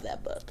 Love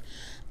that book.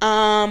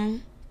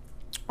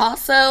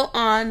 Also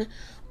on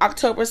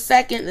October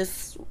 2nd,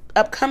 this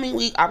upcoming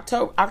week,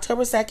 October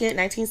 2nd,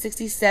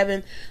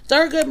 1967,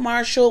 Thurgood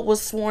Marshall was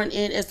sworn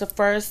in as the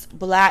first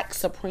black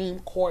Supreme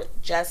Court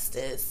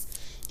justice.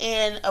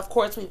 And, of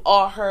course, we've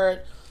all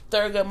heard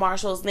Thurgood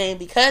Marshall's name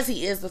because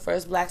he is the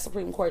first black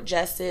Supreme Court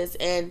justice.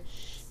 And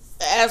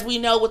as we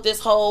know, with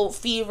this whole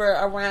fever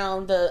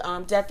around the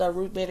death of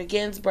Ruth Bader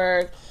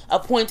Ginsburg,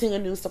 appointing a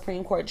new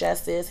Supreme Court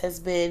justice has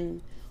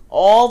been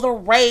all the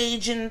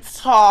rage and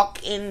talk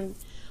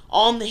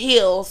on the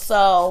Hill.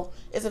 So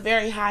it's a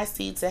very high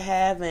seat to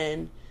have,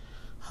 and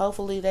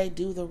hopefully they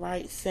do the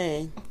right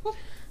thing.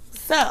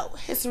 So,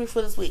 history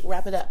for this week.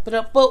 Wrap it up.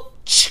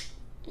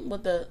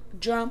 With the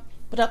drum.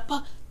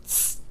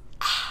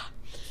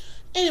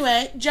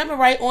 Anyway, jumping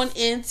right on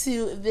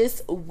into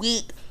this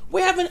week.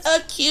 We're having a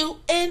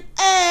Q&A.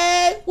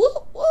 Woo,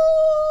 woo.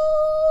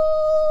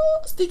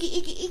 Sticky,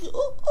 icky, icky.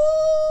 Ooh,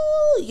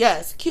 ooh.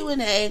 Yes,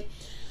 Q&A.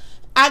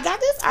 I got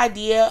this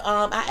idea.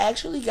 I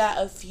actually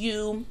got a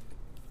few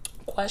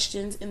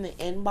questions in the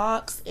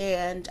inbox,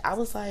 and I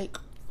was like,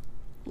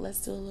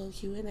 let's do a little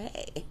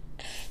Q&A.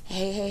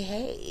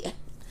 Hey.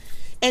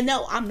 And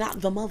no, I'm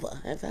not the mother,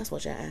 if that's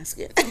what you're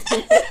asking.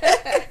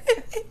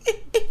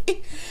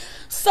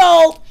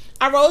 So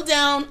I wrote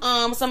down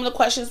some of the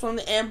questions from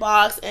the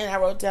inbox, and I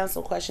wrote down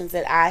some questions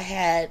that I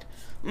had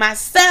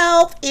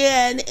myself.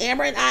 And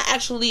Amber and I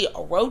actually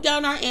wrote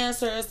down our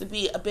answers to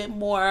be a bit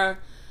more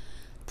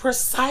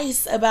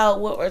precise about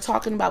what we're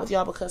talking about with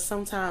y'all, because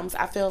sometimes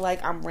I feel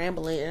like I'm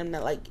rambling and I'm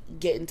not like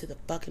getting to the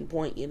fucking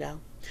point, you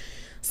know.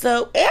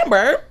 So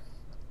Amber,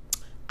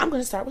 I'm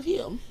gonna start with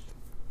you.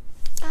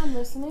 I'm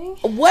listening.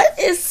 What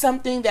is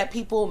something that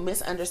people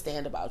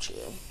misunderstand about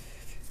you?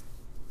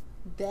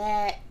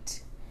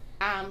 That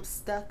I'm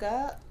stuck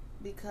up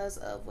because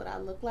of what I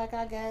look like,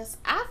 I guess.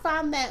 I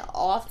find that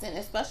often,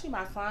 especially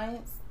my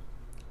clients.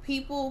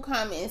 People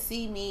come and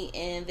see me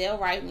and they'll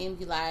write me and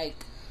be like,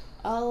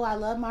 oh, I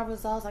love my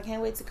results. I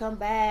can't wait to come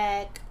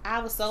back.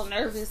 I was so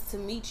nervous to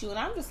meet you. And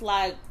I'm just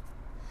like,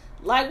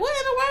 what in the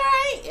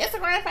world?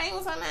 Instagram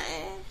famous or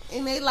nothing?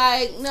 And they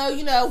like, no,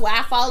 well,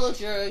 I followed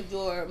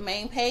your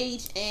main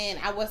page and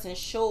I wasn't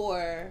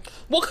sure.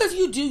 Well, because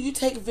you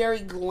take very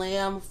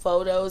glam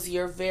photos.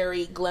 You're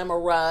very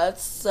glamorous.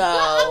 So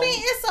Well, I mean,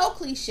 it's so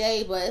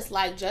cliche, but it's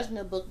like judging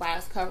a book by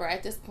its cover.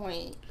 At this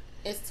point,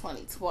 it's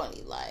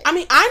 2020. Like, I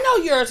mean, I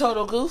know you're a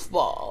total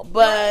goofball,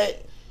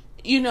 but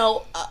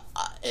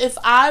if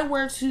I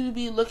were to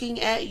be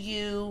looking at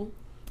you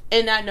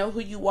and not know who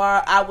you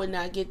are, I would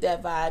not get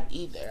that vibe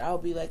either. I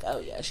would be like, oh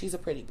yeah, she's a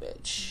pretty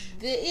bitch.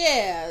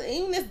 Yeah,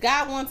 even this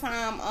guy one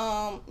time,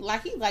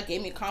 he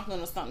gave me a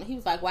compliment or something. He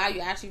was like, wow, you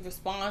actually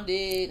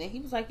responded. And he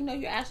was like,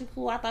 you're actually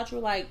cool. I thought you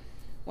were like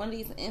one of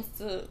these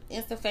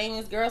Insta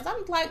famous girls.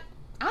 I'm like,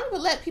 I don't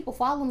even let people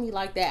follow me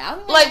like that. I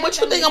don't like, what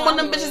you think I'm one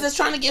of them bitches that's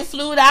trying to get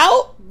flued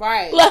out?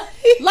 Right.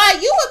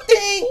 Like you would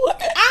think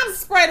I'm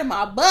spreading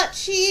my butt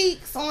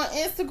cheeks on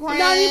Instagram.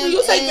 Not even.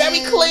 You take very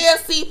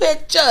classy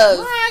pictures.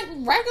 Like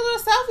regular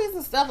selfies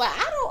and stuff. Like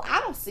I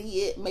don't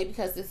see it. Maybe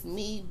because it's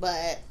me,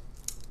 but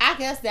I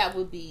guess that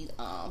would be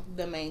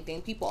the main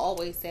thing. People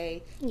always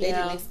say they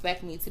didn't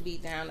expect me to be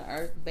down to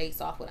earth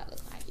based off what I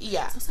look like.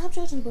 Yeah. So stop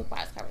judging the book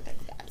by its cover, thank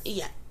you guys.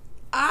 Yeah.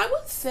 I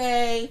would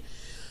say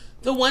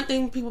the one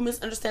thing people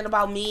misunderstand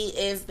about me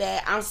is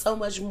that I'm so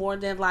much more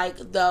than like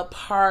the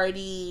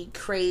party,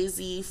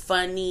 crazy,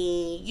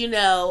 funny.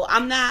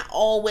 I'm not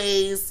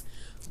always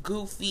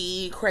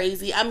goofy,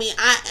 crazy. I mean,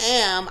 I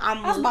am.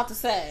 I was about to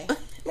say,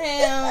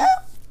 man,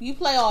 you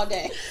play all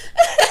day.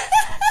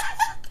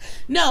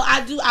 No,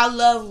 I do. I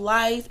love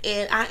life,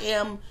 and I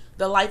am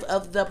the life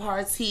of the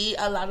party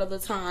a lot of the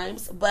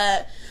times.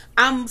 But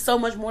I'm so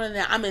much more than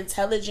that. I'm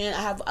intelligent.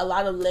 I have a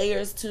lot of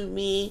layers to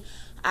me.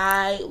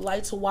 I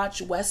like to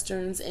watch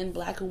westerns and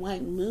black and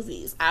white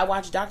movies. I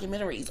watch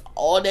documentaries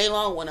all day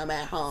long when I'm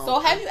at home. So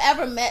have you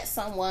ever met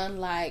someone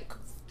like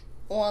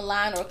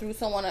online or through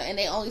someone and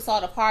they only saw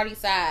the party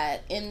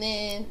side, and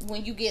then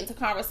when you get into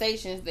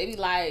conversations they be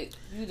like,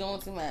 you doing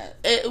too much?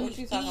 What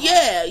you talking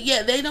about?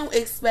 Yeah, they don't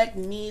expect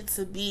me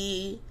to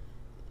be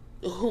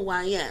who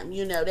I am.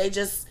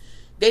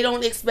 They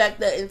don't expect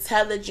the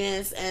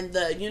intelligence and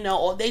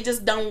or they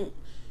just don't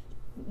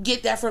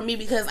get that from me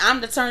because I'm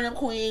the turn up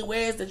queen.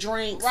 Where's the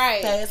drinks?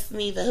 Right. Pass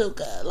me the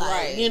hookah.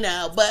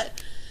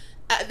 But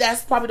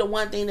that's probably the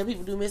one thing that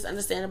people do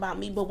misunderstand about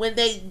me. But when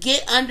they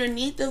get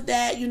underneath of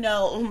that,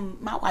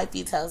 my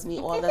wifey tells me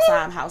all the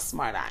time how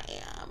smart I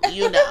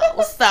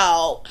am.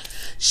 So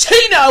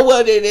she know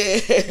what it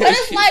is. But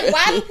it's like,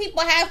 why do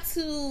people have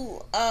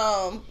to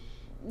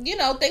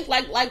think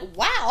like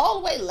why all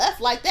the way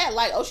left like that?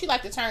 Like, oh, she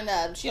like to turn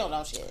up, she don't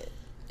know shit.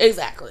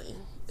 Exactly.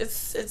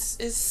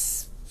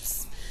 It's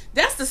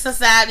that's the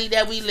society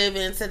that we live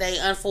in today,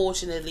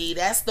 unfortunately.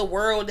 That's the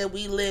world that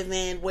we live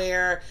in,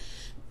 where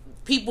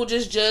people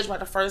just judge by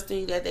the first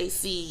thing that they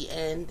see,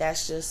 and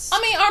that's just...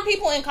 I mean, aren't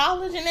people in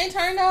college and they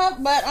turned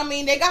up? But, I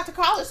mean, they got to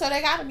college, so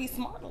they got to be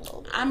smart a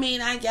little bit. I mean,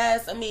 I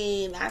guess,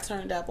 I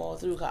turned up all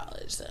through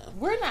college, so...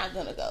 We're not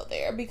going to go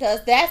there,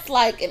 because that's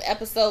like an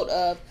episode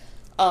of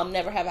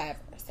Never Have I Ever,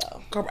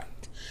 so...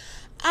 Correct.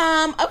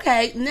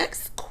 Okay,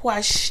 next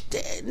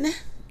question.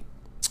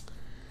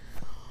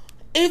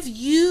 If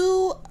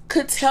you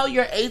could tell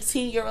your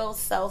 18-year-old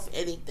self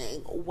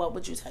anything, what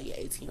would you tell your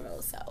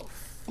 18-year-old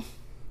self?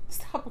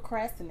 Stop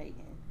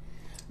procrastinating.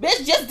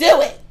 Bitch, just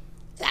do it.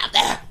 It's out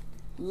there.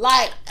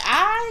 Like,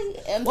 I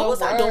am What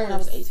was I doing when I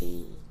was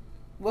 18?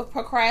 With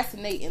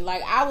procrastinating.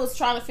 Like, I was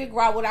trying to figure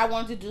out what I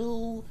wanted to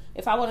do.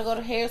 If I want to go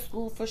to hair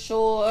school for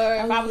sure.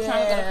 If I was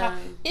trying to go to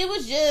college. It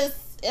was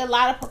just a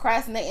lot of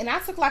procrastinating. I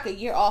took like a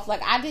year off.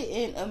 Like, I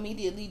didn't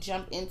immediately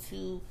jump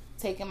into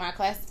taking my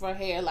classes for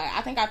hair. Like, I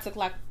think I took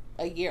like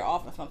a year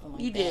off or something like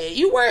that. You did.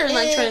 You were in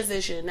like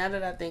transition, now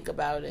that I think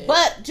about it.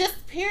 But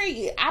just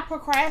period, I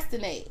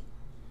procrastinate.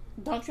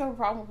 Don't you have a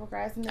problem with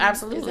procrastinating?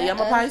 Absolutely. I'm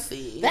a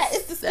Pisces. That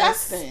is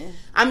disgusting.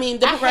 The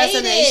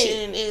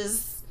procrastination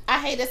is... I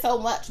hate it so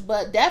much,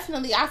 but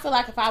definitely I feel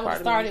like if I would have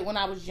started when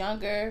I was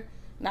younger,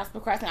 not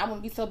procrastinating, I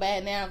wouldn't be so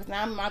bad now, because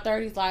now I'm in my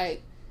 30s,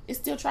 like, it's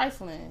still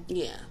trifling.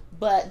 Yeah.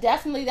 But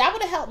definitely that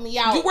would have helped me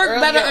out. You work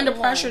better under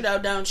pressure though,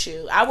 don't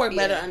you? I work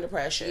better under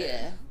pressure.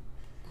 Yeah.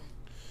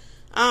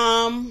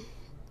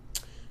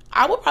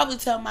 I would probably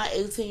tell my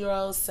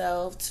 18-year-old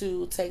self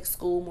to take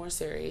school more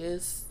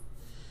serious.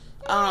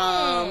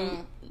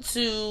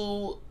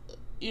 To,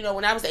 you know,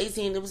 when I was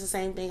 18, it was the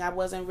same thing. I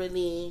wasn't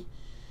really,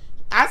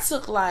 I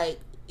took like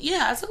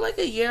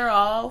a year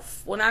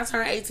off. When I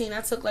turned 18,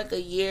 I took like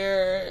a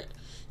year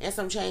and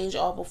some change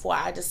off before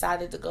I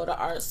decided to go to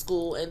art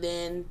school. And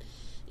then,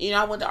 you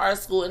know, I went to art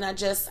school, and I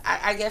guess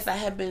I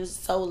had been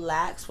so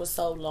lax for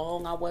so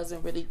long. I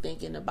wasn't really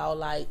thinking about,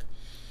 like,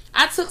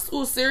 I took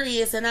school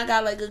serious and I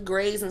got like good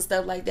grades and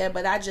stuff like that,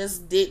 but I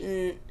just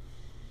didn't,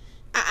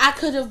 I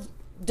could have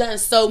done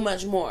so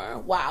much more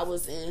while I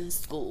was in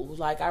school.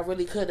 Like, I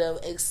really could have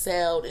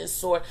excelled and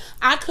soared.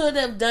 I could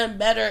have done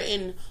better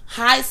in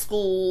high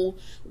school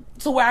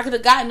to where I could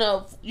have gotten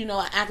a, you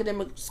know, an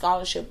academic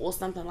scholarship or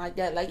something like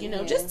that. Like, you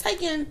know, just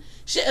taking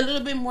shit a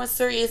little bit more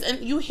serious. And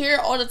you hear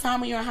all the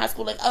time when you're in high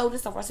school, like, oh, this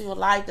is the rest of your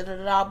life,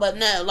 da-da-da-da. But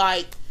no,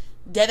 like,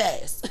 dead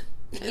ass.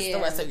 It's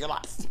the rest of your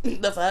life.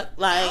 The fuck?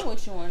 Like, I'm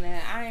with you on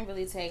that. I didn't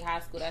really take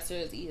high school that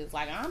serious either. It's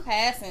like, I'm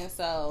passing,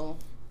 so...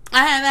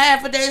 I had a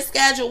half-a-day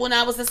schedule when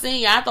I was a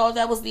senior. I thought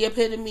that was the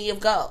epitome of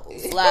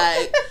goals.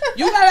 Like,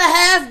 you got a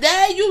half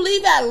day, you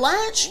leave at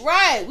lunch?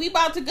 Right. We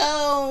about to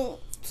go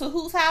to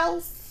whose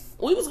house?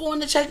 We was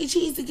going to Chuck E.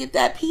 Cheese to get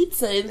that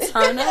pizza and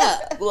turn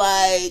up.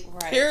 Like,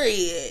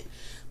 period.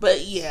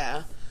 But,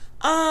 yeah.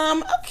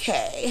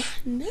 Okay.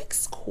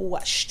 Next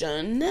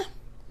question.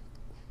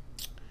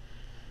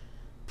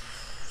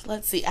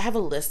 Let's see. I have a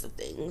list of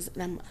things,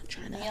 and I'm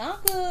trying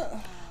to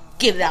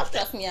get it out.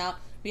 Stress me out.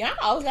 Bianca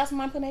always got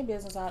somebody putting their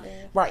business out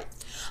there. Right.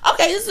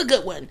 Okay, this is a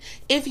good one.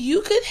 If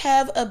you could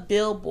have a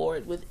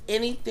billboard with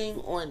anything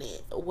on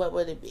it, what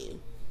would it be?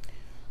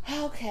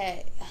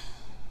 Okay.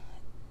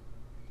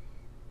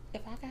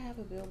 If I could have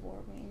a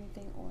billboard with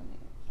anything on it,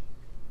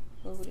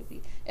 what would it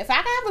be? If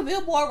I could have a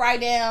billboard right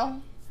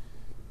now,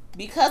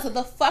 because of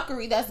the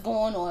fuckery that's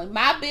going on,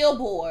 my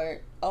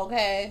billboard,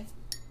 okay,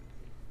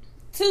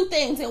 2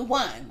 things in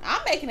one.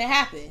 I'm making it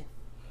happen.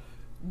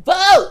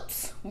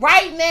 Vote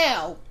right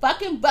now.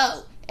 Fucking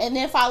vote. And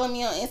then follow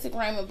me on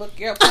Instagram and book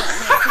your appointment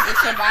to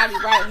get your body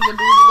right and your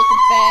booty looking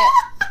fat.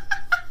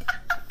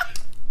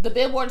 The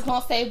billboard is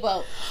gonna say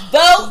vote.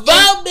 Vote,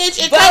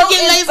 bitch, and come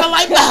get laser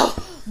like vote.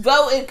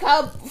 Vote and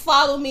come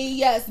follow me.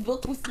 Yes,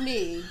 book with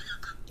me.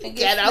 And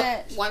get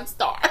up 1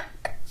 star.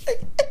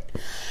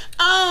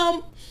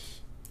 Oh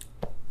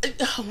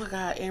my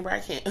God, Amber,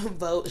 I can't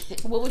vote.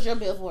 What was your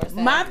billboard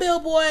say? My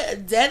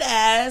billboard, dead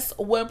ass,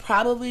 would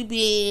probably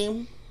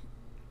be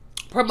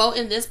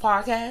promoting this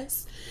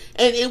podcast.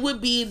 And it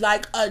would be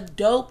like a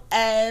dope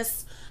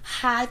ass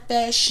high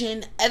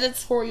fashion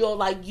editorial,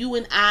 like you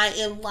and I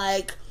in,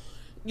 like,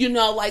 you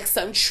know, like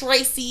some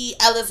Tracy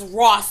Ellis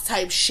Ross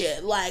type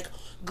shit, like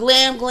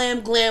glam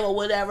or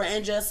whatever,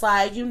 and just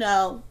like, you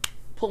know,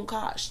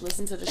 Punkosh,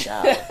 listen to the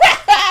show.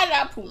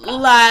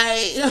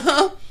 Like,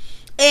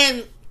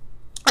 and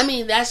I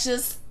mean, that's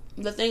just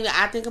the thing that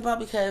I think about,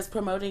 because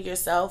promoting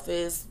yourself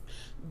is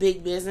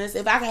big business.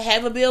 If I could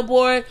have a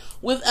billboard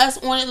with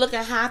us on it looking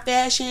high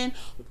fashion,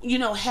 you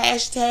know,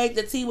 hashtag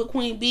the tea with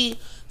Queen B,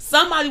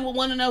 somebody would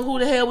want to know who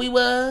the hell we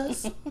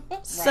was.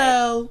 Right.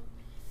 So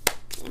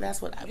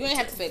that's what I would do. You ain't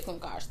have to say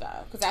Punkosh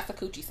style, because that's a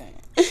coochie saying.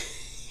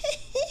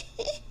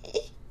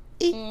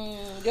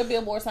 Your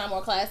billboard sound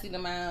more classy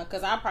than mine,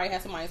 because I probably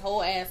have somebody's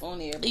whole ass on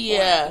there.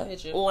 Yeah,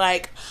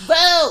 like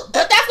vote,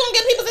 but that's gonna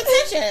get people's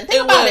attention.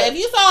 Think about it. If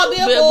you saw a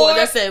billboard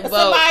that said vote,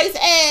 somebody's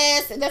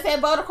ass that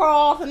said vote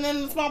across, and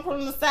then the small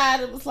print on the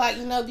side, it was like,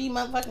 you know, the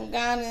motherfucking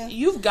Ghana.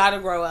 You've got to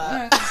grow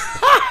up.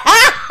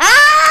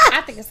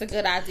 I think it's a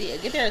good idea.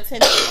 Get their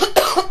attention.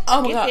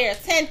 Oh my Get God. their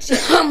attention.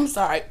 I'm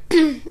sorry.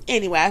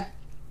 Anyway,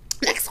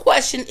 next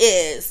question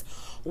is,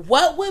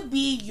 what would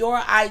be your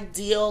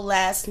ideal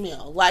last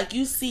meal? Like,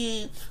 you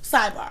see,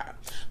 sidebar,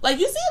 like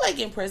you see, like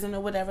in prison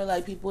or whatever,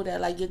 like people that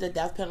like get the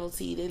death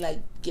penalty, they like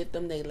get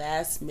them their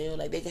last meal,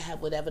 like they can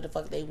have whatever the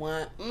fuck they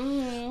want.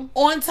 Mm-hmm.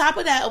 On top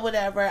of that or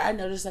whatever, I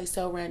know this like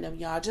so random,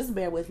 y'all, just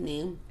bear with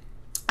me.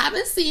 I've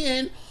been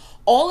seeing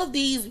all of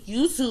these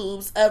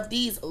YouTubes of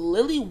these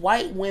lily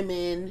white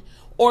women,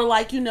 or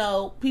like, you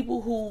know,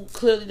 people who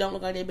clearly don't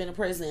look like they've been in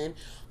prison,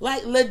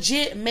 like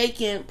legit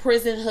making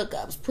prison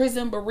hookups,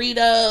 prison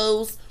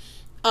burritos,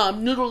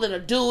 noodle and a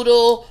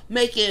doodle,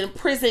 making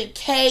prison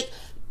cake,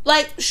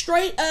 like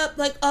straight up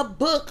like a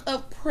book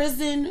of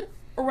prison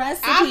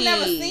recipes. I've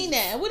never seen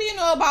that. What do you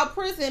know about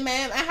prison,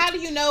 man? And how do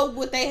you know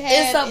what they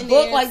have? It's a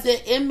book like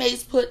the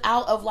inmates put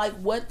out of like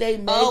what they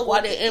make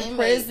while they're in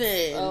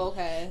prison. Oh,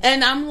 okay.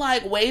 And I'm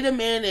like, wait a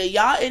minute,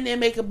 y'all in there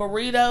making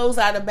burritos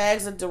out of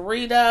bags of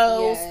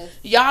Doritos. Yes.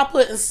 Y'all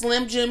putting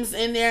Slim Jims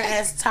in there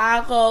as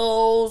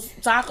tacos,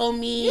 taco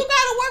meat. You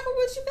gotta work with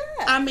what you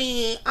got. I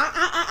mean,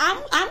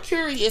 I'm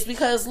curious,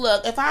 because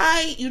look, if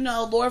I, you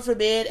know, Lord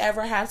forbid,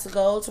 ever have to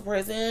go to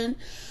prison,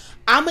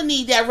 I'm gonna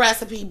need that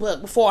recipe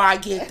book before I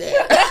get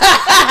there.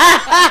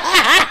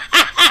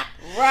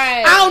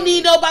 Right. I don't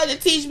need nobody to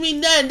teach me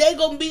nothing. They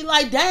gonna be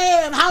like,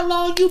 damn, how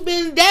long you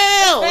been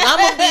down? I'm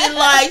gonna be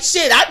like,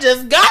 shit, I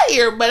just got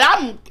here, but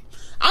I'm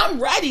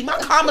ready. My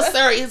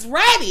commissary is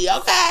ready,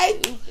 okay?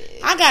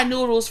 I got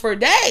noodles for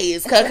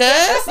days,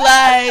 cuz.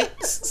 Like,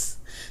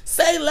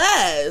 Say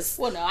less.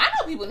 Well, no, I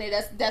know people in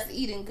there that's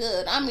eating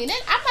good. I mean,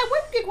 I'm like,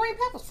 where you get green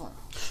peppers from?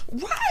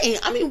 Right.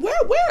 I mean,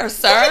 where,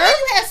 sir?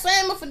 You had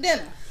salmon for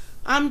dinner.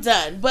 I'm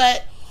done.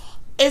 But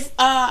if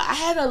I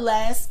had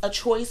a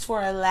choice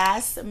for a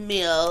last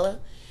meal,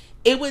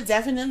 it would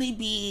definitely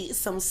be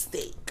some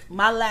steak.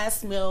 My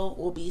last meal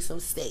will be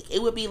some steak.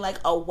 It would be like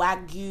a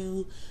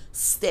Wagyu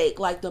steak,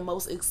 like the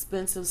most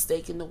expensive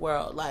steak in the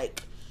world.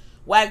 Like,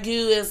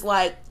 Wagyu is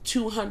like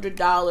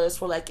 $200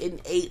 for like an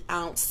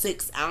 8-ounce,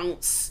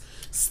 6-ounce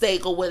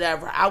steak or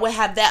whatever. I would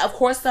have that. Of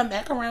course, some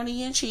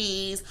macaroni and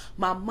cheese,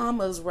 my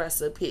mama's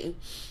recipe.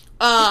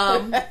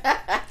 Some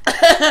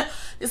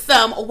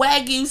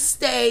Wagyu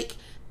steak.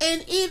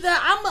 And either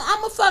I'm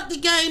a fuck the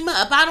game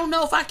up. I don't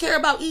know if I care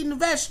about eating the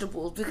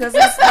vegetables because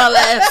it's my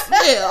last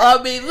meal. I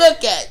mean,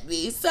 look at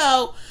me.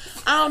 So,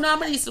 I don't know. I'm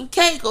going to eat some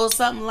cake or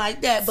something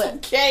like that. But some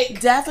cake.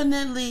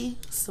 Definitely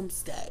some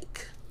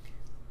steak.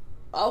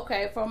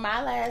 Okay, for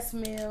my last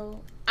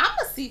meal, I'm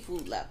a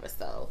seafood lover.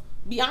 So,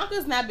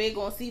 Bianca's not big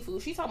on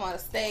seafood. She's talking about a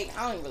steak.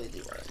 I don't even really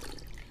do red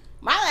meat.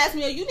 My last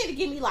meal, you need to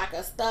give me like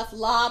a stuffed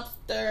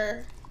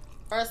lobster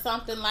or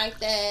something like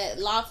that.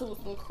 Lobster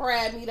with some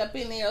crab meat up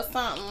in there or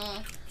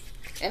something.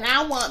 And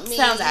I want me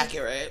sounds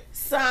accurate.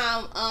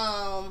 Some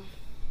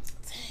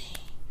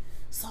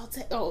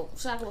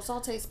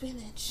sauteed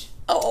spinach.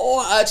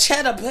 Or a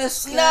cheddar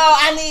biscuit.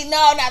 Not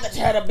the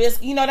cheddar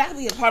biscuit. You know, that could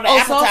be a part of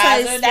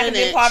appetizer. That could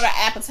be a part of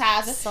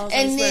appetizer.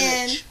 And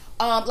spinach.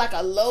 then like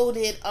a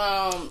loaded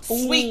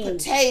sweet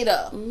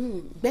potato.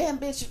 Damn,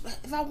 bitch,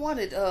 if I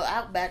wanted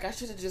Outback, I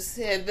should have just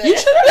said that. You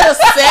should have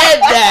just said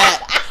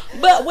that.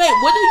 But wait,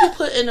 what do you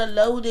put in a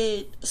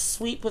loaded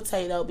sweet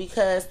potato?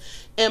 Because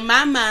in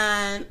my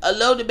mind, a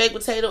loaded baked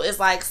potato is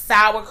like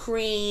sour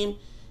cream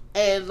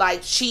and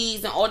like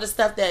cheese and all the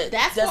stuff that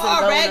that's doesn't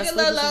for go a in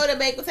regular loaded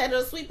baked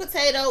potato. The sweet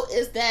potato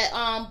is that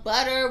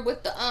butter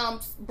with the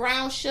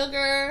brown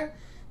sugar.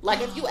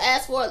 Like if you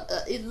ask for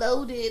it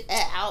loaded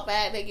at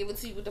Outback, they give it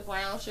to you with the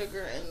brown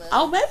sugar and the.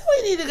 Oh, maybe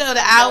we need to go to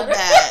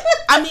Outback.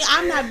 I mean,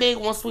 I'm not big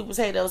on sweet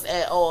potatoes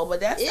at all, but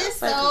it's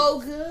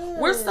so good.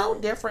 We're so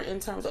different in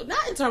terms of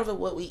not in terms of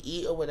what we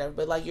eat or whatever,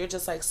 but like you're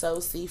just like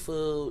so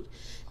seafood,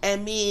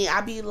 and me,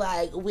 I be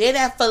like, where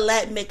that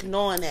filet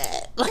mignon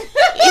at? How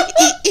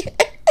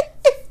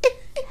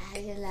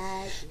do you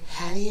like it?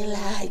 How do you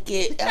like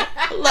it?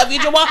 I love you,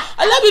 Juwan.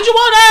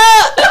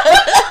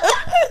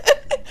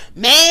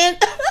 Man.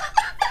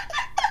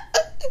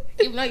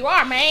 Even though you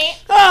are, man.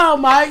 Oh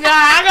my God.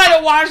 I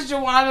gotta watch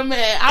Joanna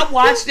Man. I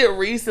watched it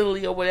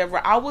recently or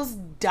whatever. I was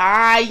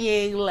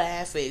dying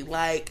laughing.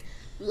 Like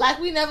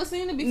we never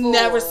seen it before.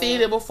 Never seen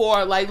it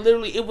before. Like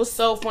literally, it was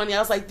so funny. I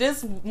was like,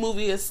 this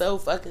movie is so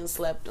fucking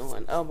slept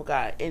on. Oh my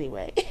God.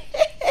 Anyway.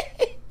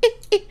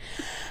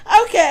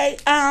 Okay.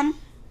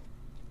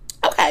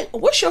 Okay.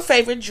 What's your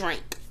favorite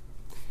drink?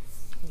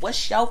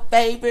 What's your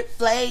favorite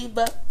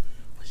flavor?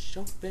 What's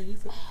your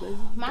favorite flavor?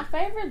 My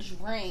favorite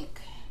drink.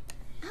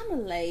 I'm a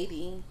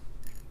lady.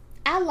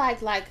 I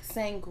like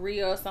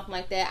sangria or something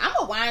like that. I'm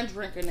a wine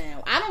drinker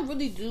now. I don't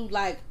really do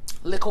like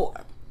liquor.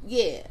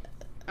 Yeah,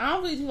 I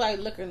don't really do like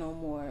liquor no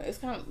more. It's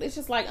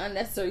just like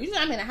unnecessary. Usually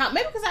I'm in the house,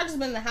 maybe because I've just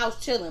been in the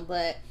house chilling.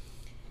 But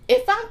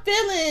if I'm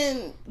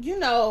feeling,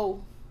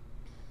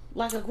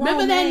 like a grown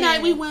remember that man,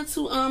 night we went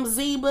to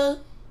Zeba?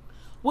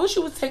 What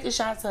you was taking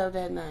shots of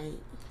that night?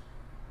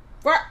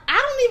 I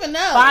don't even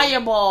know.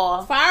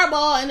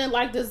 Fireball, and then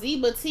like the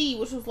Zeba tea,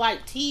 which was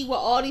like tea with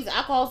all these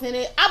alcohols in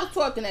it. I was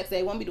tore up the next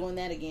day. Won't be doing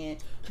that again.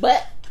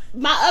 But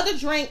my other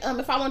drink,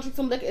 if I want to drink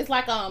some liquor, it's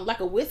like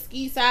a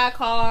whiskey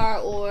sidecar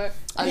or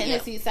a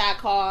Hennessy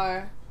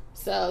sidecar.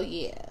 So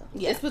yeah,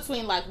 it's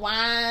between like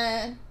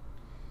wine.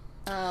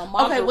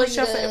 Okay, what's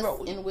your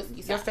favorite? And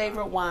whiskey sidecar. Your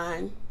favorite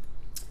wine?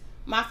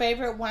 My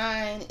favorite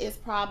wine is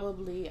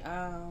probably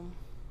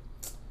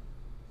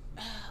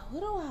what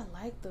do I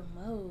like the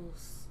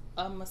most?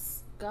 A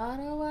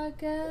Moscato, I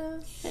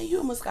guess. Hey, you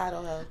a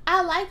Moscato hoe.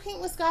 I like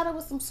pink Moscato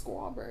with some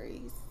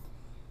strawberries.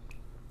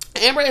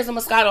 Amber is a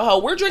Moscato hoe.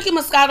 We're drinking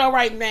Moscato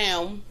right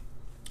now.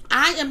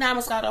 I am not a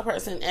Moscato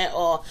person at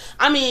all.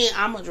 I mean,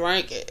 I'm gonna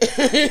drink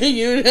it.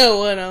 You know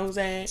what I'm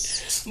saying?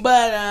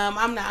 But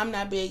I'm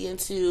not big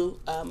into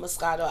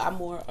Moscato. I'm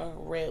more a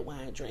red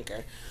wine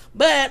drinker.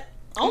 But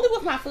only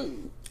with my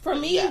food. For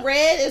me,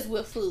 red is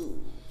with food.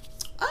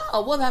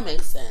 Oh, well, that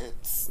makes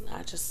sense.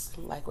 I just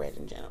like red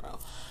in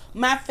general.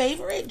 My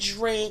favorite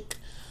drink,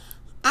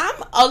 I'm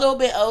a little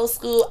bit old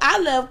school. I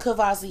love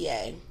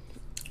Cavassier.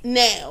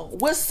 Now,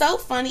 what's so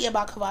funny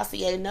about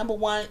Cavassier, number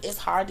one, it's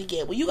hard to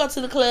get. When you go to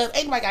the club,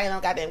 ain't nobody got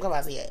no goddamn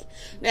Cavassier.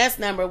 That's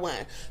number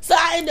one. So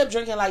I end up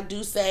drinking like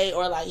Douce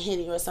or like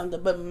Henny or something,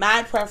 but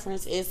my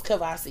preference is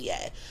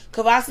Cavassier.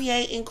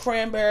 Cavassier and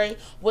cranberry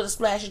with a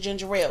splash of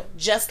ginger ale,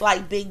 just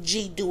like Big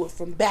G do it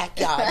from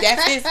Backyard.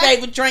 That's his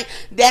favorite drink.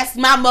 That's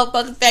my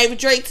motherfucking favorite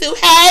drink too.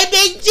 Hey,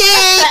 Big G!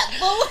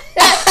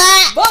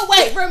 But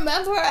wait,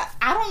 remember,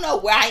 I don't know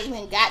where I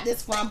even got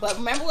this from, but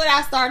remember when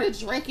I started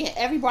drinking,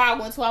 every bar I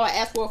went to, I would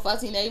ask for a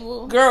fuzzy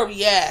navel. Girl,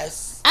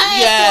 yes.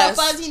 I asked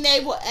for a fuzzy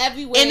navel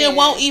everywhere. And it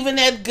won't even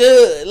that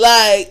good.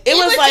 Like, it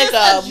was like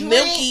a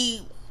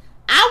milky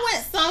I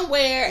went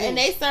somewhere and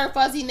they served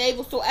fuzzy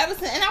navel. So ever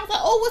since, and I was like,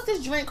 "Oh, what's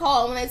this drink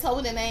called?" And when they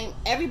told me the name,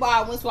 every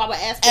bar I went to, I would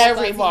ask for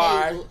Every fuzzy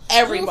bar. navel.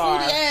 Every Little bar.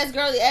 fruity ass,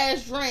 girly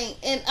ass drink.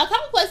 And a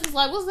couple places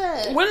like, "What's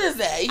that?" What is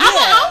that? Yeah. I'm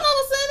like, I don't know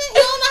what's in it.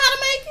 You don't know how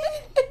to make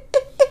it.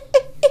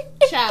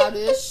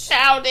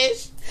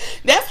 Childish.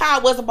 That's how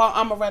I was about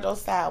amaretto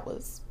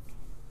sours.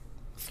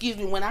 Excuse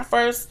me. When I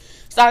first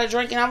started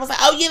drinking, I was like,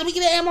 "Oh yeah, let me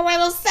get an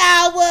amaretto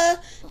sour."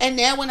 And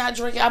then when I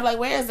drink it, I'm like,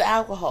 "Where is the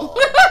alcohol?"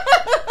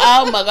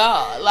 Oh my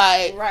god!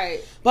 Like, Right.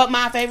 But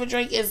my favorite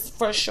drink is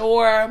for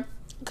sure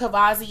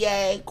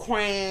Cavassier,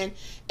 cran,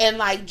 and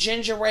like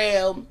ginger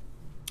ale,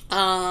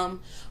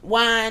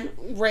 wine,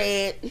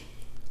 red.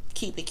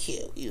 Keep it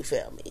cute. You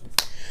feel me?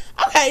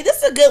 Okay,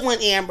 this is a good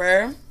one,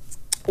 Amber.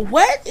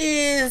 What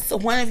is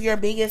one of your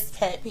biggest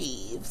pet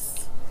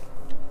peeves?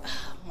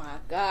 Oh my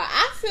god.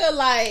 I feel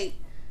like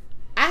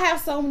I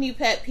have so many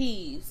pet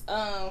peeves.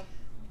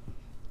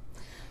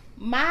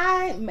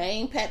 My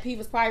main pet peeve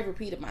is probably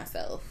repeating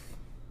myself.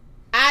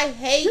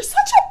 You're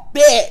such a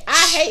bitch.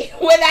 I hate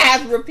when I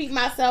have to repeat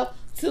myself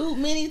too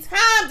many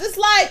times. It's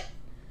like,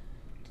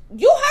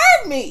 you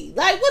heard me.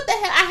 Like, what the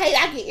hell?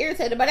 I get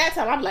irritated. By that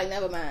time, I'm like,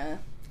 never mind.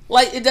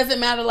 Like, it doesn't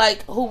matter,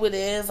 like, who it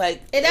is.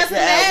 Like, It doesn't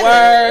at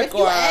matter. work If you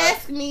or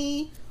ask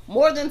me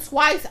more than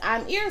twice,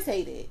 I'm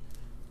irritated.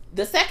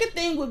 The second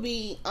thing would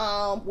be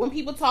when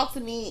people talk to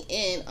me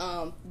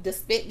and the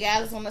spit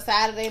gathers on the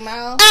side of their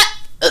mouth.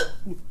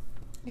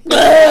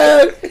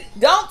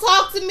 Don't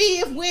talk to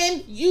me if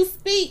when you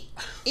speak,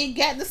 it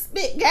got the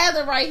spit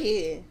gather right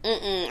here.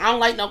 I don't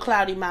like no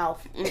cloudy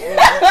mouth.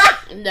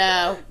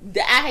 No.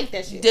 I hate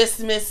that shit.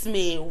 Dismiss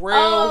me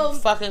real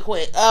fucking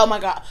quick. Oh my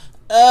god.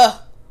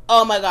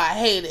 Oh my god, I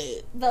hate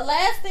it. The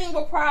last thing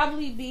will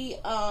probably be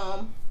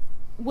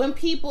when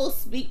people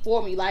speak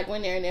for me, like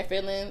when they're in their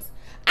feelings.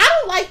 I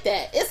don't like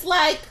that. It's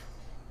like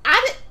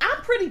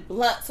I'm pretty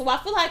blunt, so I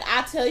feel like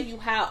I tell you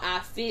how I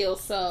feel.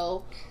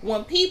 So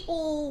when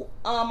people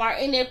are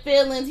in their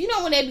feelings, you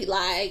know, when they be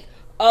like,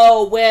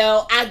 "Oh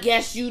well, I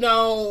guess you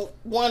don't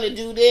want to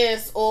do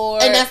this,"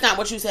 or and that's not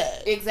what you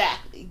said.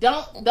 Exactly.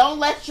 Don't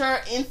let your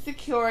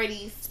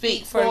insecurities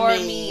speak for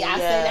me. I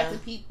say that to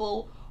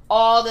people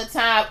all the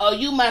time. "Oh,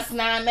 you must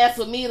not mess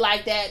with me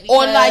like that."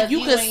 Or like you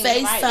could ain't say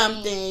invite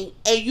something me.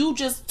 and you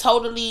just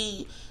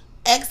totally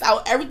X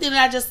out everything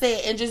that I just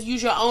said and just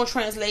use your own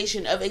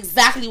translation of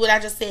exactly what I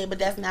just said, but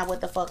that's not what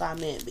the fuck I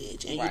meant,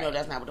 bitch. And you know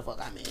that's not what the fuck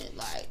I meant.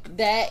 Like,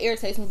 that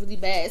irritates me really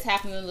bad. It's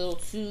happening a little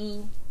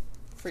too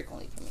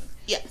frequently for me.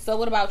 Yeah. So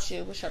what about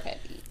you? What's your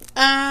pet peeve?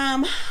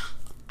 I'm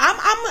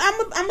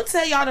gonna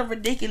tell y'all the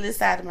ridiculous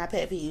side of my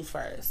pet peeves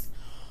first.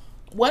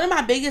 One of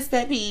my biggest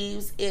pet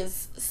peeves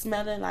is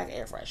smelling like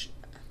air freshener.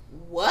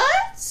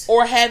 What?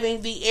 Or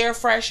having the air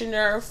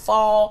freshener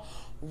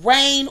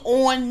rain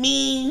on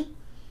me.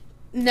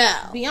 No.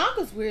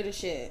 Bianca's weird as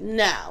shit.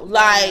 No.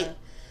 Like,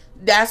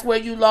 that's where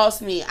you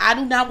lost me. I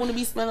do not want to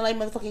be smelling like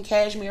motherfucking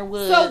cashmere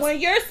woods. So when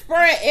you're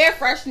spraying air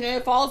freshener,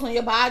 it falls on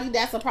your body,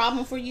 that's a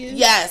problem for you?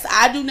 Yes.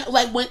 I do not.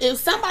 Like, if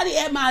somebody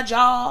at my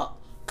job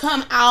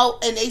come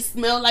out and they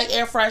smell like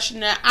air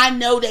freshener, I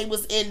know they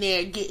was in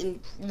there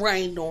getting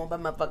rained on by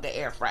motherfucking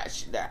air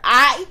freshener.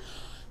 I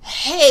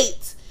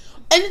hate.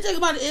 And the thing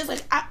about it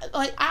is,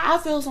 I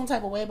feel some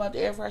type of way about the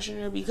air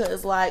freshener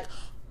because, like,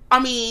 I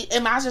mean,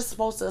 am I just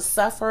supposed to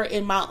suffer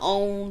in my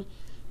own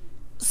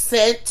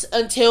scent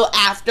until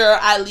after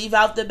I leave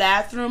out the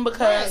bathroom?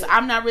 Because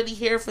I'm not really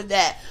here for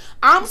that.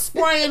 I'm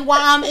spraying while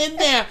I'm in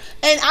there.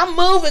 And I'm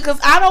moving because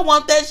I don't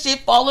want that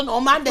shit falling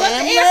on my damn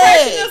legs.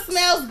 Air freshener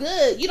smells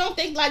good. You don't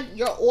think, like,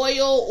 your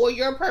oil or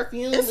your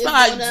perfume is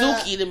like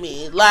dookie to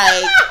me.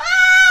 Like,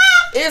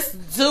 it's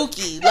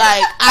dookie.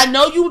 Like, I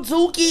know you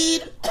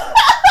dookied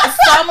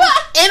some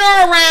in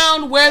or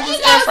around where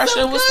this air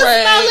freshener was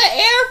sprayed.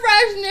 Air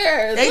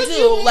fresheners. They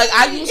do. Like,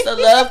 I used to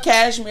love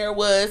cashmere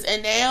woods,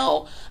 and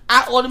now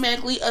I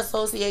automatically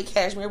associate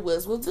cashmere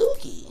woods with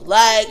dookie.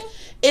 Like,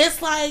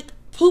 it's like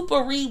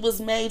poopery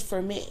was made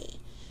for me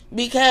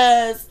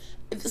because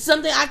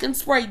something I can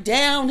spray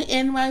down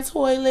in my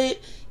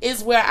toilet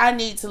is where I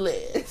need to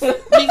live.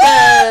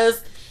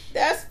 Because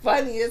that's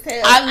funny as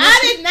hell. I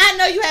did not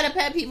know you had a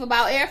pet peeve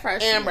about air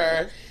freshener.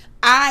 Amber,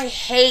 I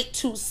hate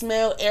to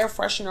smell air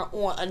freshener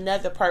on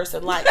another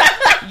person. Like,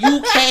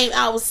 you came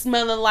out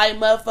smelling like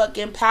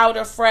motherfucking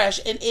powder fresh,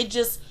 and it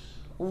just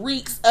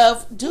reeks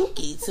of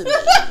dookie to me.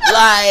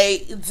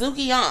 Like,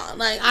 dookie on.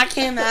 Like, I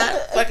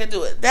cannot fucking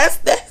do it. That's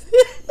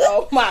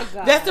oh my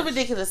god. That's the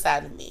ridiculous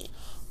side of me.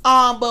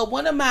 But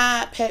one of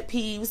my pet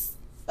peeves,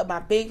 my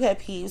big pet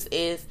peeves,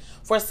 is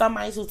for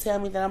somebody to tell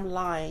me that I'm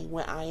lying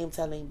when I am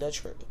telling the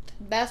truth.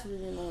 That's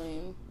really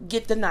annoying.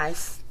 Get the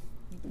knife.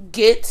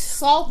 Get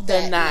salt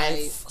the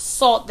knife.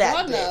 Salt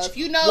that bitch. If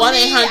you know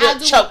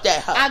 1-800 choke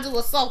that hoe. I do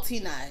a salty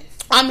knife.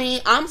 I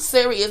mean, I'm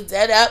serious,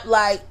 dead up.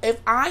 Like,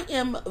 if I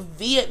am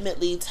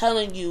vehemently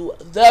telling you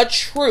the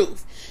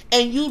truth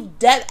and you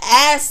dead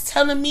ass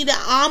telling me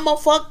that I'm a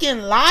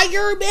fucking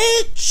liar,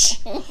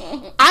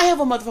 bitch, I have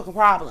a motherfucking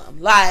problem.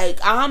 Like,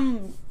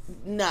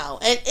 no.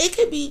 And it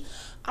could be,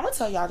 I'm gonna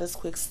tell y'all this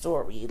quick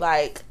story.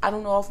 Like, I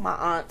don't know if my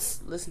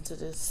aunts listen to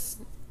this,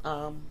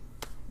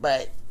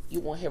 but you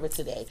won't hear it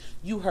today.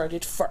 You heard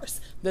it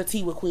first. The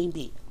tea with Queen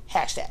B.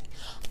 Hashtag.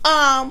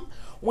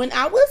 When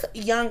I was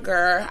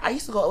younger, I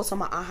used to go over to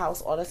my aunt's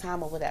house all the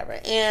time or whatever,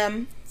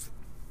 and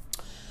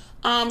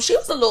she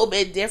was a little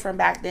bit different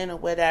back then or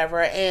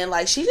whatever, and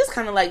like she just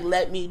kind of like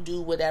let me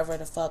do whatever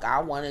the fuck I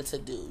wanted to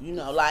do, you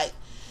know, like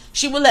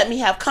she would let me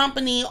have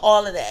company,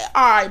 all of that.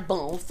 All right,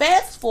 boom.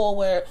 Fast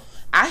forward,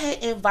 I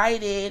had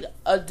invited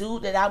a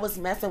dude that I was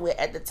messing with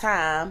at the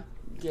time,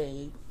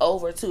 Gabe,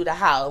 over to the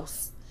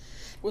house.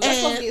 Was that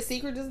supposed to be a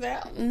secret just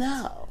now?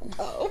 No.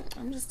 Oh,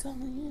 I'm just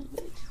telling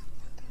you.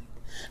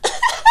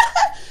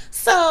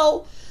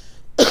 So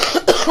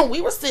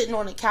we were sitting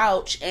on the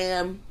couch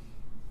and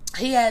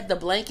he had the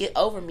blanket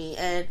over me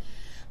and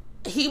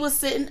he was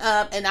sitting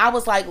up and I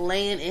was like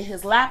laying in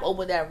his lap or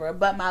whatever,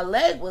 but my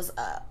leg was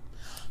up.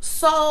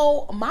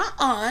 So my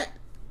aunt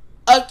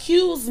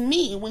accused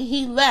me when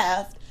he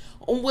left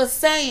and was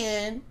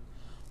saying,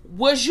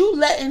 was you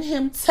letting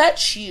him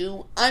touch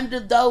you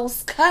under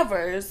those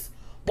covers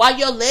while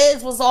your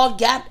legs was all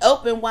gapped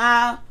open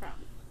while...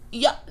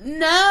 Yeah,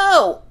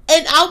 no.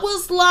 And I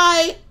was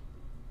like,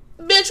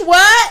 bitch,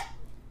 what?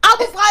 I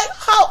was like,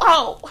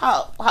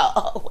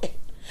 wait.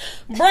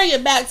 Bring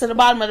it back to the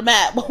bottom of the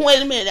map. But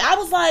wait a minute. I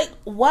was like,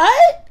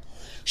 what?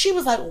 She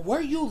was like,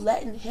 were you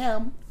letting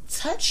him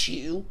touch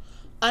you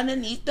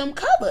underneath them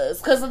covers?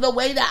 Because of the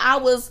way that I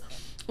was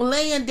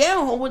laying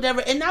down or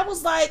whatever. And I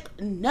was like,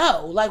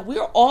 no. Like, we're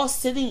all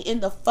sitting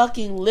in the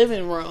fucking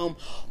living room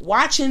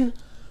watching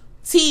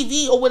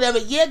TV or whatever.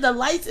 Yeah, the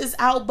lights is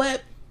out,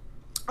 but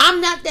I'm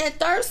not that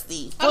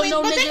thirsty. I mean,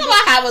 but think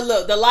about how it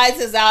look. The lights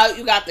is out.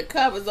 You got the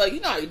covers up.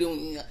 You know how you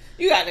doing.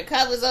 You got the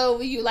covers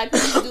over you like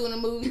you do in a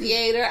movie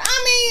theater.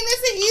 I mean,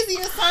 it's an easy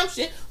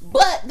assumption.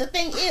 But the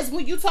thing is,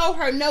 when you told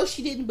her no,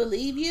 she didn't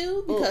believe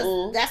you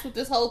because that's what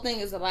this whole thing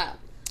is about.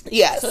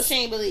 Yes. So she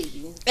ain't believe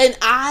you. And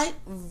I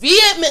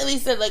vehemently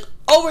said, like,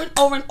 over and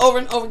over and over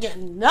and over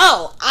again,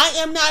 no, I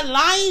am not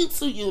lying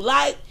to you.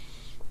 Like,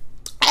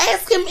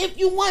 ask him if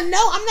you want to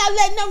know. I'm not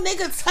letting no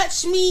nigga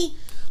touch me,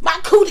 my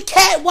cootie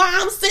cat, while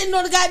I'm sitting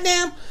on the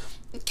goddamn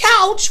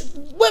couch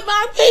with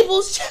my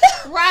people's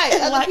right,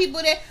 other like, people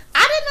that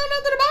I didn't know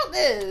nothing about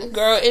this.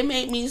 Girl, it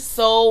made me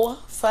so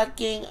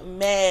fucking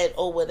mad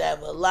or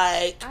whatever.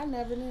 Like, I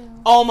never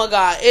knew. Oh my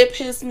god, it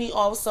pissed me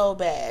off so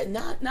bad.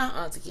 Not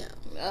Auntie Kim.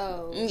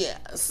 Oh. Yeah.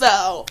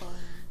 So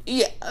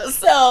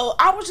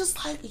I was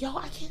just like, yo,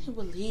 I can't even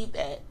believe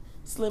that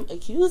Slim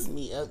accused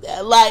me of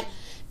that. Like,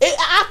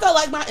 I felt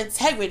like my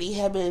integrity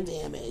had been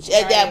damaged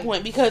at that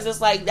point because it's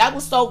like that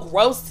was so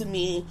gross to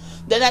me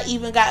that I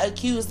even got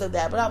accused of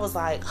that. But I was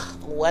like,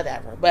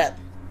 whatever. But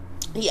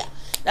yeah,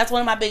 that's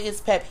one of my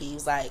biggest pet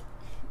peeves. Like,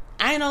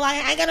 I ain't no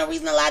lie, I ain't got no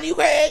reason to lie to you,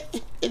 Craig.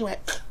 Anyway,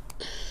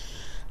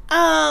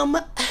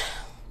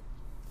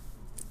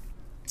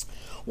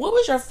 what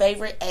was your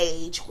favorite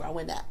age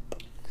growing up?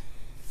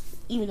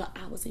 Even though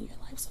I was in your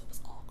life, so it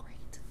was all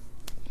great.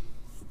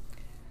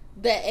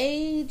 The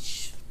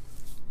age,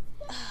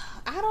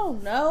 I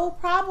don't know,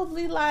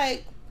 probably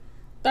like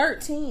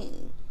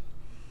 13.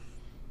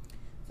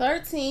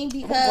 13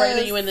 because... What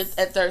grade are you in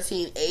at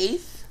 13?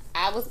 8th?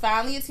 I was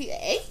finally a teen.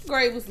 8th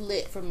grade was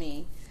lit for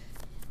me.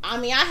 I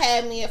mean, I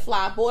had me a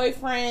fly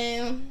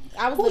boyfriend.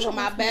 I was living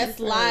my best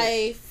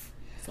life.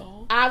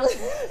 So? I was...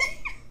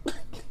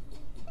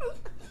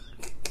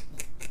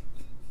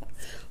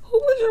 Who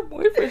was your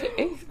boyfriend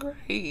in 8th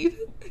grade?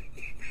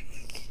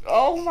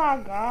 Oh my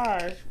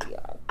gosh.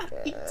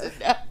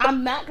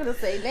 I'm not going to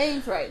say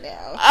names right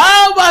now.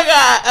 Oh my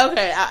god.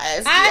 Okay, I'll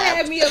ask you. I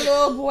had me a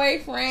little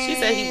boyfriend. She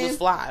said he was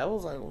fly. I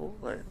was like,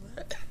 what?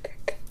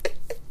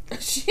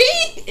 She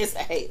is a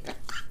hater.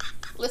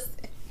 Listen.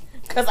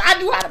 Because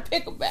I knew how to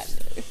pick them back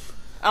then.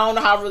 I don't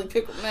know how to really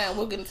pick them now.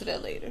 We'll get into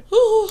that later.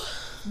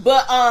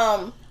 But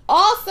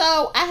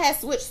also, I had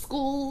switched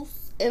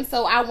schools. And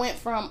so I went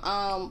from...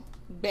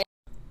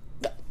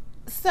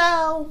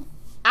 So,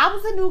 I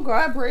was a new girl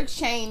at Briggs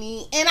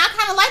Cheney, and I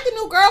kind of liked the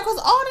new girl because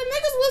all the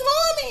niggas was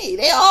on me.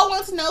 They all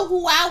wanted to know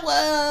who I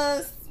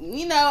was.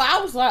 You know,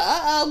 I was like,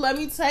 let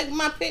me take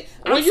my pick.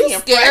 Were you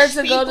scared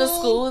to go to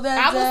school that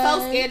day? I was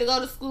so scared to go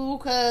to school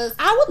because...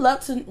 I would love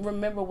to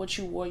remember what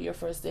you wore your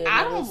first day.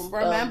 I don't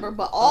remember,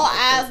 but all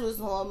eyes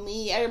was on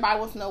me. Everybody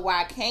wants to know where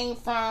I came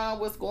from,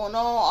 what's going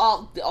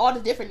on, all the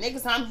different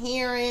niggas I'm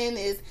hearing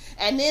is...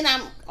 And then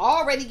I'm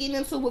already getting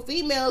into it with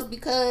females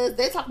because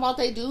they talk about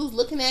they dudes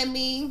looking at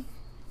me.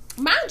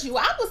 Mind you,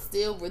 I was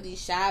still really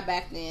shy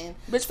back then.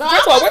 Bitch, so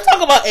first of all, we're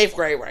talking about 8th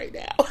grade right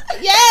now.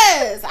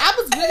 Yes, I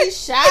was really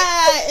shy.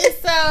 And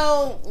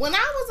so, when I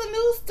was a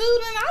new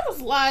student, I was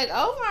like,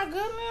 oh my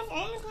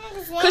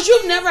goodness. Because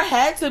you've never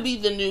had to be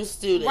the new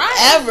student.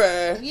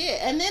 Ever.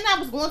 Yeah, and then I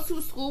was going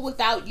to school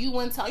without you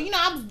until, you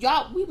know,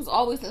 we was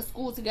always in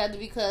school together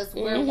because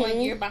we're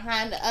 1 year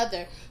behind the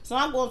other. So,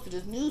 I'm going to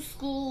this new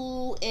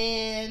school,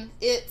 and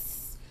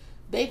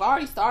they've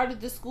already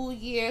started the school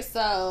year,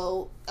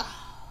 so...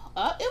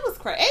 It was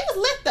crazy. It was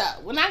lit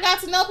though. When I got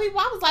to know people,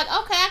 I was like,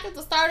 okay, I get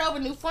to start over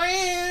new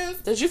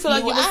friends. Did you feel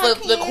like you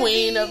was the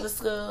queen of the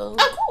school?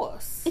 Of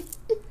course. They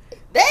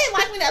didn't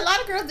like me. A lot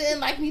of girls didn't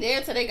like me there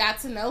until they got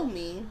to know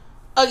me.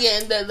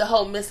 Again, the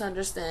whole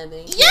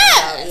misunderstanding.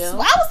 Yes,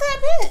 well, I was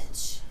that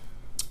bitch.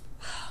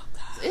 Oh,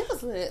 God. It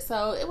was lit,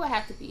 so it would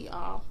have to be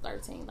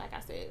 13. Like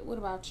I said. What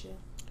about you?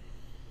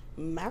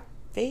 My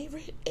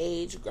favorite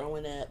age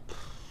growing up.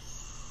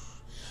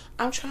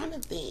 I'm trying to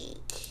think.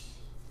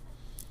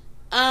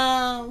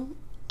 I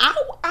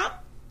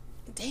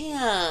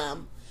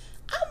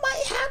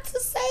might have to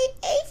say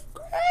 8th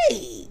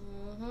grade.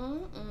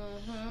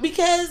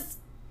 Because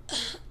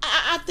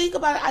I think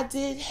about it, I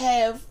did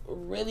have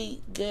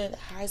really good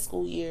high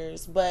school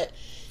years, but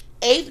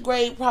 8th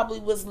grade probably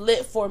was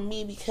lit for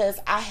me because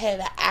I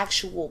had an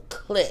actual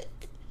clique.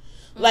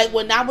 Like,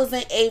 when I was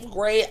in 8th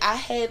grade, I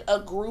had a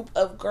group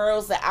of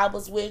girls that I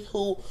was with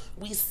who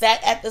we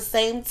sat at the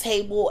same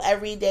table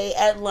every day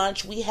at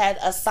lunch. We had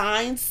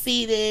assigned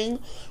seating.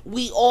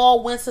 We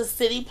all went to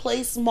City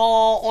Place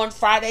Mall on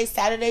Friday,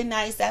 Saturday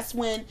nights. That's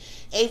when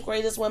 8th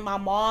grade is when my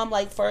mom,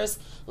 like,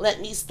 first let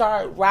me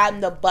start riding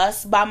the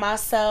bus by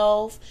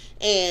myself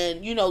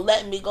and, you know,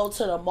 letting me go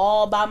to the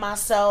mall by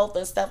myself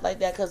and stuff like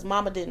that, because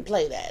mama didn't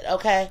play that,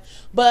 okay?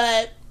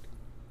 But,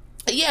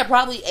 yeah,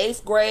 probably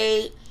 8th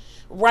grade.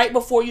 Right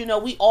before, you know,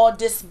 we all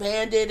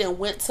disbanded and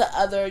went to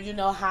other, you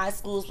know, high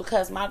schools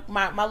because my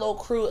little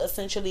crew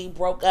essentially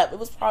broke up. It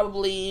was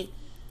probably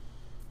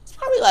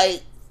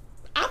like,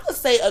 I would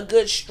say a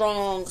good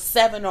strong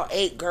 7 or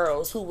 8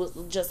 girls who was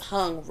just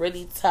hung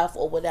really tough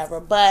or whatever.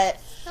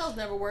 But those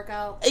never work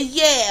out.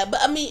 Yeah,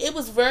 but I mean, it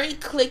was very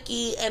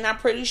cliquey, and I'm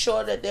pretty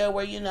sure that there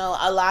were, you know,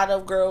 a lot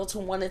of girls who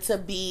wanted to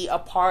be a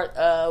part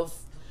of,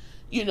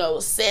 you know,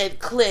 said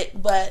clique.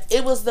 But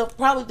it was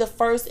probably the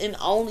first and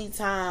only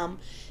time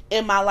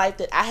in my life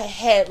that I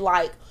had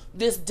like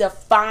this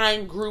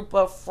defined group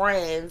of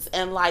friends,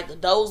 and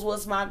like those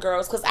was my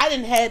girls, because I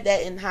didn't have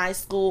that in high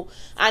school.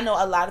 I know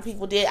a lot of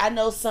people did. I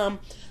know some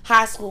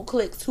high school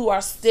cliques who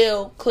are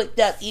still clicked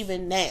up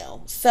even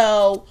now.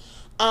 So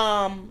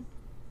I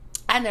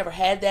never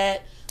had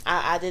that.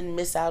 I didn't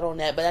miss out on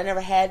that, but I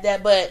never had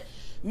that. But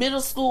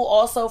middle school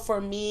also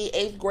for me,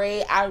 8th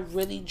grade, I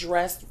really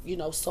dressed, you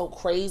know, so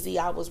crazy.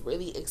 I was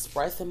really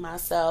expressing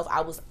myself.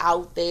 I was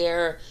out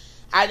there.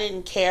 I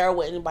didn't care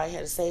what anybody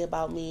had to say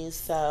about me,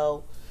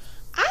 so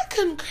I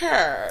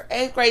concur.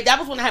 8th grade, that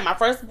was when I had my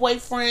first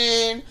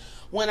boyfriend,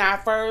 when I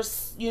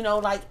first, you know,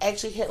 like,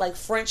 actually had, like,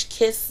 French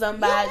kiss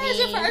somebody. You had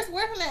your first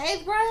boyfriend in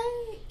 8th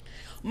grade?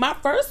 My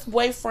first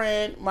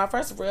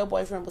real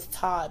boyfriend was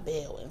Todd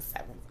Bell in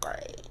 7th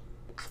grade.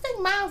 I think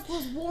mine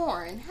was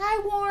Warren. Hi,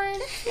 Warren.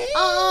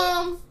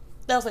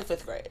 That was like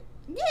 5th grade.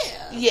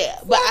 Yeah,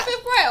 but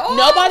 5th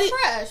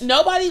grade.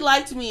 Nobody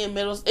liked me in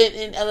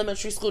in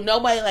elementary school.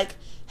 Nobody like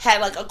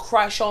had like a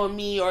crush on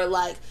me, or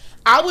like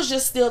I was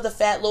just still the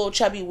fat little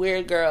chubby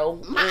weird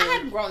girl. I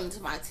hadn't grown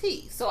into my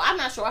teeth, so I'm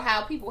not sure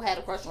how people had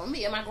a crush on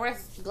me, and my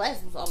glasses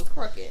was always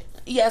crooked.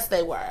 Yes,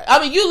 they were. I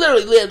mean, you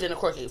literally lived in a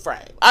crooked frame.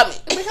 I mean,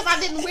 because I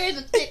didn't wear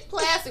the thick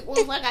plastic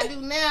ones like I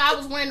do now. I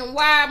was wearing the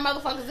wire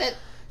motherfuckers that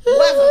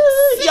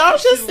wasn't. Y'all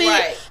should see.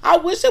 Right. I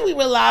wish that we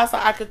were live so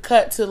I could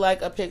cut to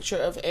like a picture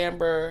of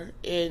Amber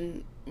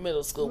in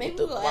middle school with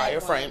the wire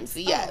frames.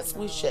 Yes,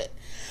 we should.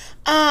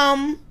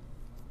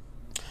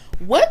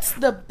 What's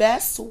the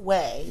best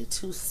way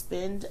to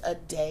spend a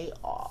day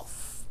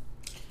off?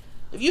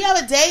 If you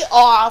have a day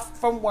off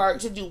from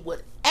work to do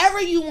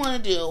whatever you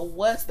want to do,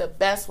 what's the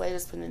best way to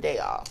spend a day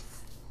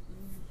off?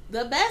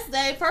 The best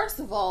day, first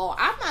of all,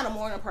 I'm not a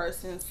morning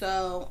person,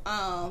 so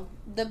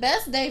the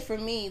best day for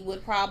me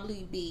would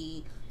probably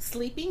be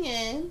sleeping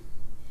in,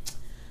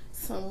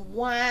 some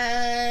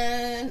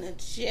wine, a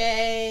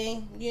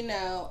J, you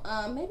know,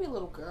 maybe a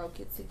little girl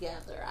get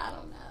together, I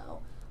don't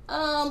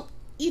know.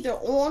 Either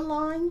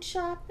online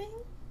shopping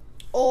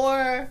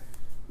or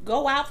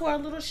go out for a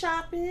little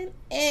shopping.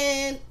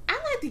 And I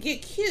like to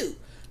get cute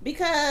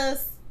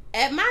because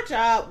at my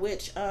job,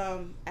 which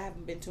I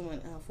haven't been to in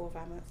 4 or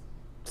 5 months.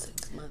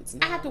 6 months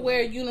now. I have to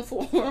wear a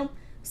uniform.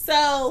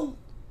 So,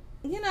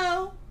 you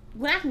know,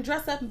 when I can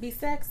dress up and be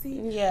sexy,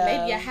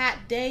 maybe a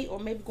hot date,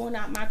 or maybe going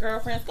out with my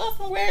girlfriends, go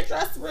somewhere,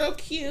 dress real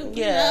cute,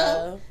 you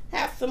know,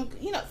 have some,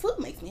 you know, food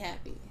makes me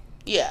happy.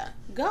 Yeah.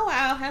 Go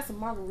out, have some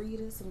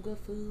margaritas, some good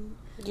food.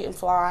 Getting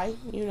fly,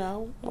 you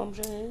know what I'm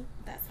saying?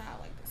 That's how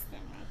I like to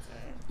spend my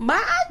time.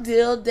 My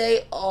ideal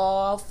day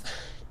off,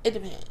 it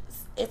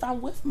depends. If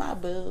I'm with my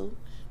boo,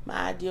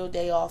 my ideal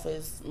day off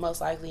is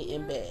most likely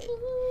in bed.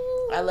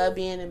 I love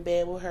being in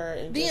bed with her.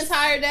 And the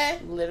entire day?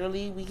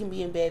 Literally, we can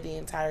be in bed the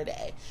entire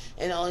day.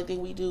 And the only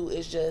thing we do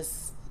is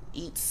just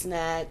eat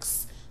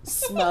snacks,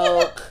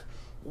 smoke,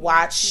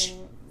 watch,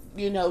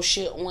 you know,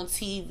 shit on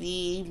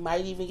TV.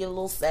 Might even get a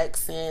little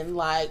sex in.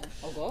 Like,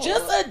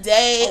 just a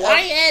day. I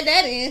ain't add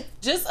that in.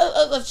 Just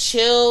a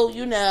chill,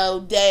 you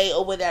know, day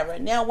or whatever.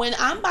 Now, when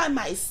I'm by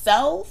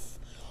myself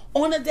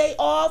on a day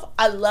off,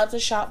 I love to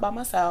shop by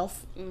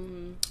myself.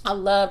 I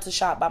love to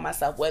shop by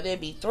myself, whether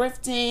it be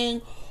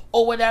thrifting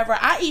or whatever.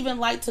 I even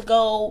like to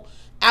go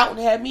out and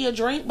have me a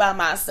drink by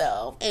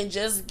myself and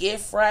just get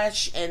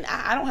fresh. And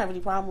I don't have any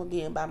problem with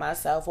being by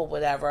myself or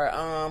whatever.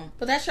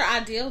 But that's your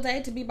ideal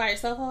day, to be by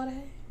yourself all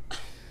day?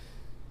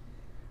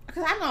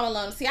 Because I know I'm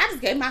alone. See, I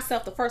just gave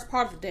myself the first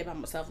part of the day by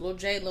myself. A little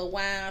J, a little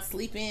wine,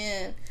 sleep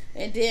in.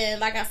 And then,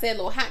 like I said, a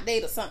little hot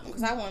date or something.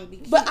 Because I want to be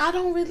cute. But I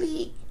don't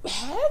really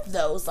have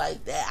those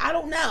like that. I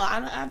don't know.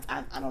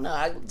 I don't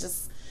know.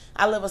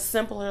 I live a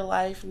simpler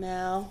life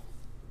now.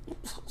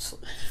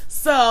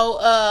 So,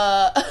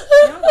 I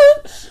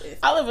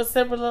live a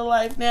simpler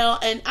life now.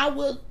 And I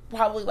would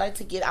probably like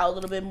to get out a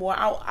little bit more.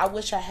 I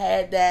wish I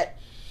had that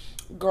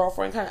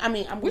girlfriend kind of. I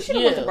mean, we should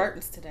have went to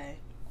Burton's today.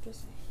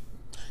 Just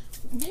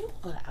maybe we'll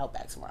go to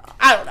Outback tomorrow.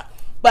 I don't know.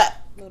 But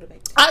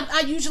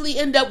I usually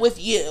end up with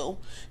you.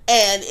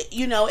 And,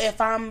 you know,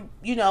 if I'm,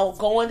 you know,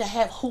 going to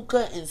have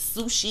hookah and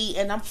sushi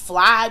and I'm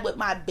fly with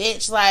my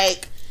bitch,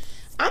 like,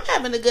 I'm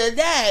having a good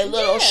day.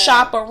 Little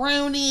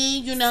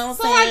shopperoonie, you know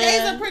what I'm saying? So our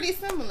days are pretty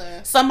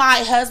similar.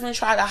 Somebody's husband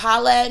try to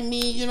holler at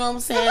me, you know what I'm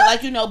saying?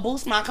 Like, you know,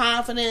 boost my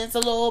confidence a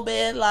little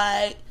bit.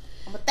 Like,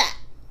 I'm with that.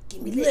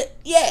 Give me lit.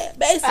 Yeah,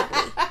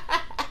 basically.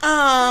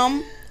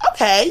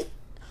 Okay.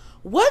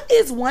 What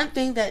is one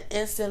thing that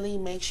instantly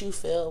makes you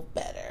feel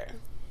better?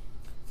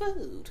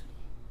 Food.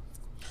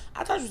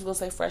 I thought you was gonna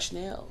say fresh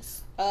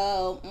nails.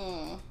 That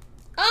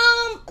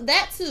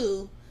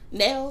too.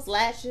 Nails,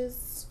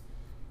 lashes,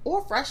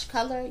 or fresh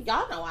color.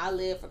 Y'all know I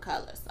live for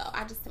color, so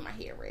I just did my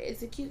hair red.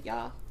 Is it cute,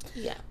 y'all?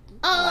 Yeah.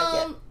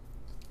 I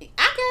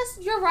guess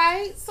you're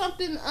right.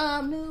 Something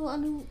new, a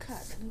new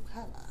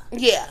color.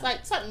 Yeah.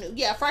 Like something new.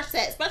 Yeah, fresh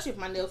set, especially if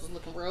my nails was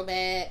looking real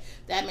bad.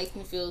 That makes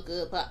me feel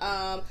good. But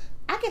I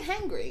get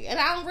hangry and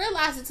I don't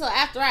realize it till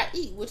after I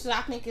eat, which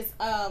I think is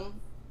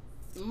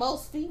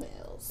most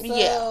females.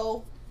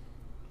 So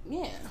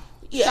yeah.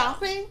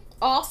 Shopping.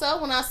 Also,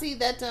 when I see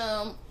that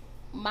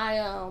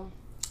my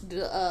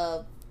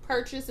the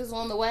purchase is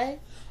on the way.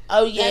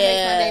 Oh yeah. That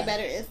makes my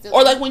day better instantly.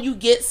 Or like when you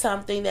get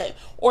something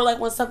or like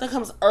when something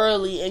comes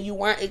early and you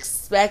weren't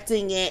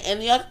expecting it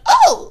and you're like,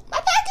 oh, my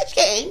package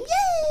came.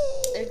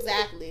 Yay.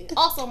 Exactly.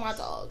 Also my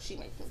dog. She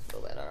makes me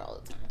feel better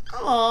all the time.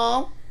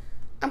 Oh.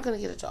 I'm gonna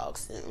get a dog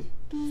soon.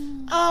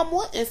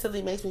 What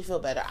instantly makes me feel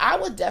better? I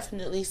would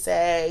definitely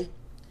say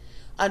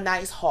a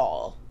nice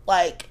haul.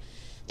 Like,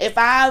 if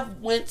I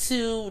went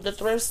to the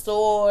thrift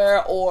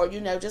store or, you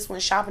know, just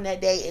went shopping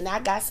that day and I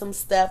got some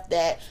stuff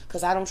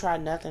because I don't try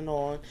nothing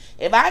on.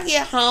 If I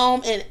get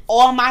home and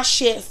all my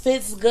shit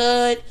fits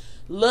good,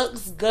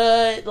 looks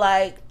good,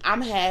 like,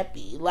 I'm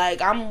happy.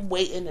 Like, I'm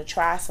waiting to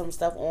try some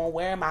stuff on.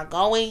 Where am I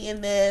going in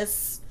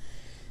this?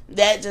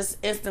 That just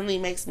instantly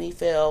makes me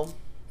feel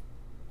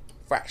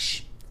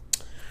fresh.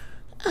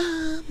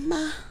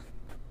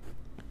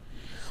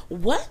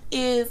 What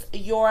is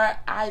your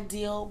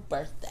ideal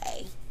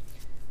birthday?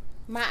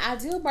 My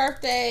ideal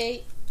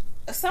birthday,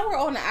 somewhere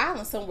on the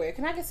island somewhere.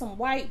 Can I get some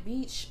white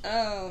beach,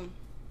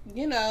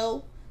 you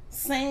know,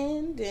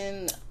 sand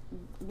and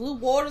blue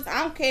waters?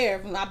 I don't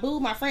care. If I boo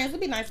my friends, it'd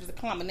be nice if it's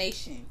a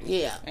combination.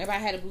 Yeah.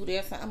 Everybody had a boo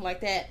there, something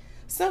like that.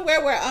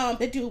 Somewhere where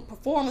they do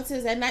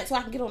performances at night so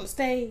I can get on the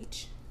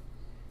stage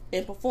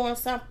and perform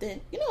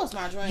something. You know, it's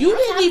my dream. You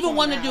didn't even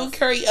want to do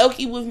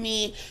karaoke with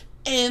me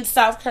in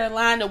South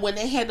Carolina when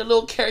they had the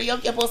little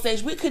karaoke up on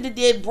stage. We could have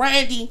did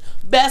Brandy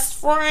Best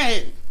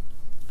Friend.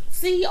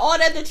 See, all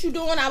that you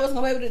doing, I wasn't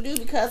going to be able to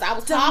do because I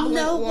was hobbling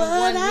on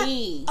one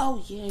knee.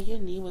 Oh, yeah, your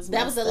knee was messed up.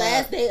 That was the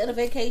last day of the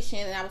vacation,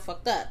 and I was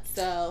fucked up.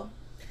 So,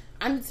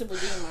 I need to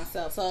redeem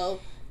myself. So,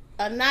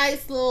 a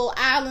nice little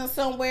island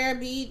somewhere,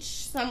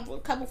 beach, a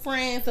couple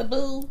friends, a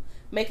boo,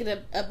 make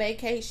it a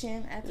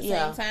vacation at the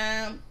same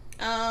time.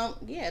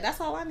 Yeah,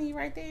 that's all I need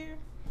right there.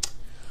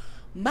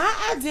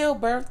 My ideal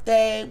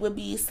birthday would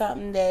be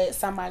something that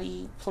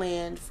somebody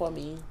planned for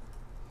me.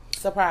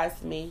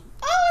 Surprised me.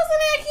 Oh, isn't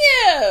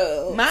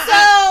that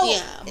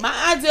cute?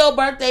 My ideal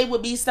birthday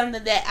would be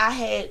something that I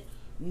had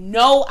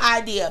no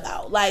idea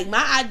about. Like,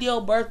 my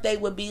ideal birthday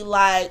would be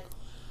like,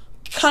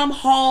 come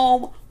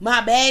home,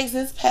 my bags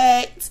is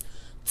packed,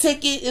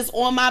 ticket is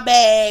on my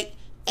bag,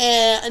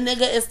 and a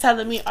nigga is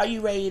telling me, are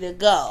you ready to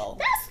go?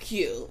 That's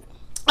cute.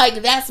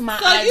 Like, that's my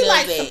ideal So you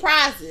like day.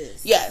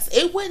 surprises? Yes.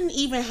 It wouldn't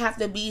even have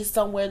to be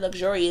somewhere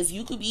luxurious.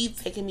 You could be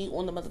taking me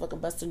on the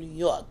motherfucking bus to New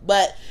York.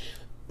 But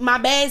my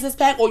bags is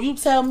packed, or you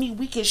tell me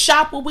we can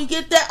shop when we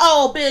get there.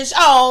 Oh,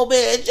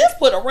 bitch. Just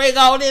put a ring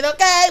on it,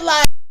 okay?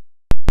 Like,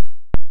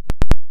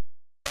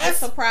 a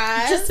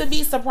surprise. Just to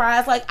be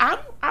surprised. Like, I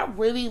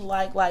really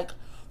like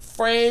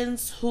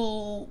friends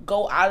who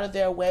go out of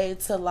their way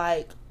to,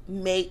 like,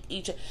 make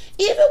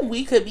even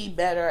we could be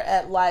better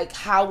at like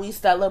how we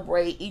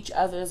celebrate each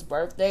other's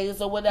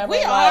birthdays or whatever.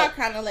 We are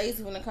kind of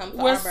lazy when it comes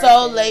to we're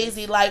so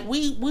lazy. Like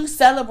we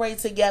celebrate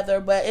together,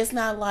 but it's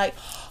not like,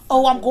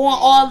 oh, I'm going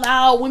all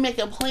out, we're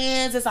making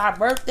plans, it's our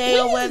birthday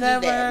or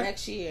whatever. Do that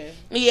next year.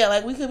 Yeah,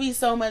 like we could be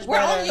so much we're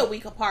better. only a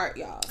week apart,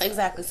 y'all.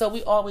 Exactly. So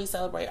we always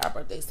celebrate our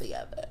birthdays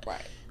together. Right.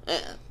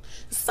 Yeah.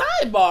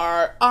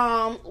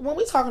 Sidebar, when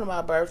we talking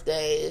about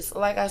birthdays,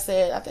 like I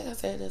said, I think I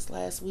said this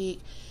last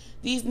week,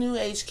 these new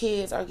age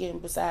kids are getting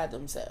beside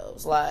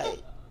themselves. Like,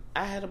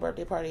 I had a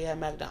birthday party at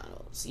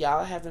McDonald's.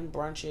 Y'all having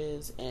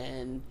brunches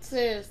and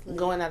Seriously.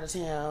 going out of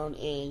town,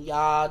 and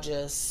y'all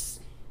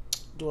just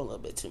doing a little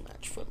bit too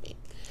much for me.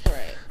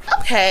 Right.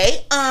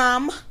 Okay,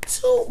 2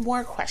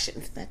 more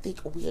questions. I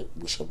think we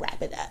should wrap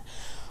it up.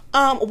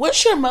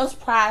 What's your most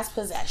prized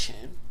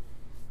possession?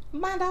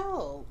 My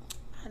dog.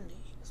 I knew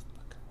you was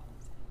fucking wrong.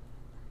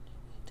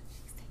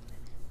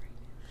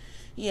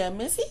 Yeah,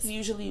 Missy's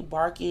usually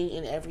barking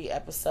in every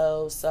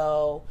episode,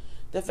 so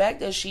the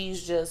fact that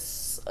she's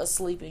just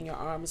asleep in your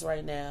arms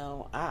right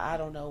now, I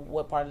don't know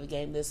what part of the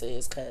game this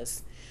is,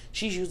 because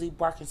she's usually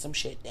barking some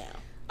shit down.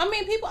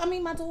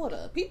 My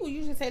daughter. People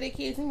usually say their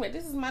kids anyway.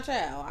 This is my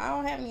child. I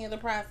don't have any other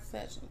prized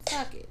possessions.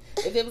 Fuck it.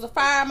 If there was a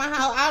fire in my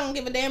house, I don't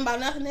give a damn about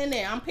nothing in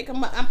there. I'm picking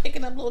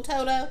up little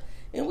Toto,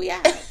 and we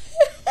out.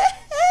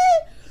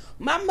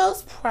 My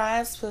most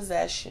prized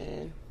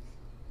possession,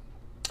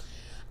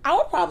 I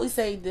would probably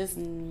say this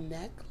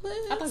necklace.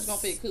 I thought you was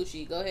gonna pick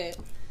coochie. Go ahead.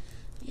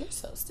 You're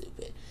so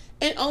stupid.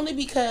 And only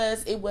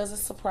because it was a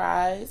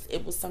surprise.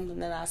 It was something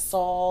that I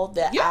saw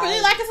that You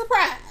really like a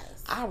surprise.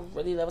 I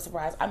really love a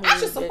surprise. I mean, I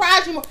should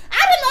surprise you more.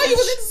 I didn't know you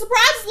was into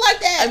surprises like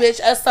that. Bitch,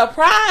 a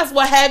surprise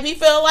will have me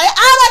feel like,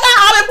 oh my God,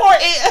 I'm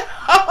important.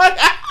 Oh my God.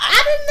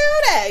 I didn't know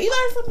that. You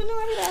learn something new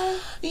every day.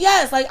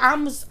 Yes, like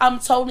I'm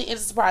totally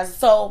into surprises.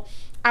 So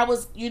I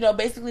was,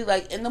 basically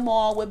like in the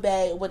mall with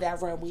Bae or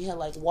whatever, and we had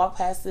like walked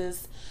past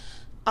this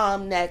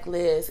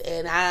necklace,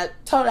 and I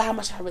told her how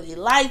much I really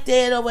liked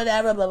it or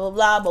whatever, blah blah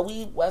blah. But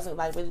we wasn't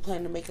like really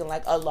planning on making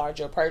like a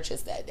larger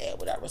purchase that day or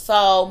whatever.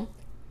 So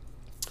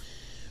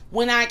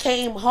when I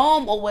came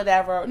home or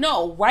whatever,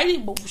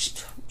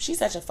 she's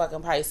such a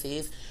fucking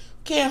Pisces.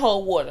 Can't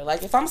hold water.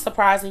 Like, if I'm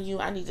surprising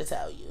you, I need to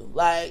tell you.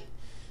 Like,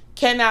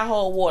 cannot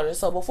hold water.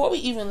 So before we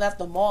even left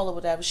the mall or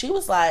whatever, she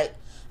was like,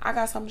 I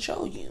got something to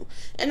show you.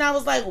 And I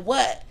was like,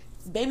 what?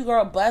 Baby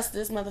girl bust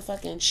this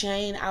motherfucking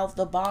chain out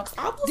the box.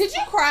 Did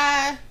you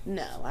cry?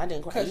 No, I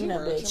didn't cry. You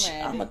were bitch.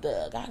 dramatic. I'm a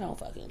thug. I don't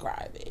fucking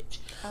cry, bitch.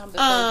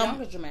 The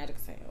younger dramatic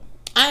sound.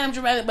 I am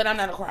dramatic, but I'm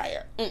not a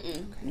crier.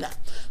 No.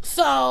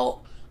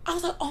 So I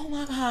was like, oh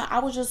my God. I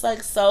was just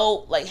like,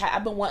 so, like,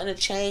 I've been wanting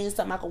to change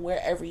something I can wear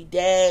every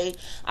day.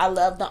 I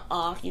love the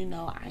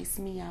ice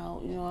me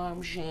out, you know what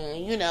I'm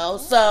saying,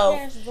 So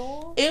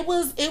it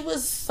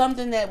was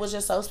something that was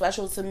just so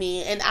special to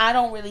me. And I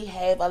don't really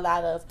have a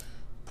lot of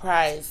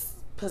prized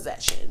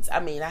possessions. I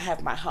mean, I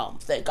have my home.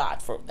 Thank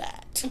God for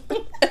that.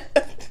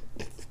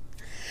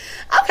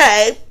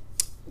 Okay.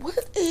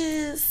 Let's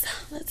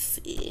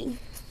see.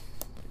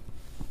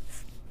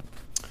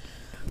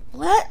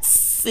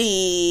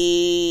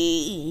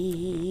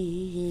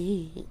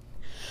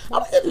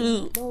 I'm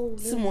gonna do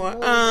some more.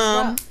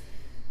 That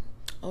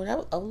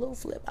was a little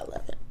flip. I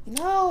love it.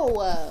 No.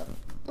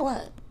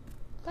 What?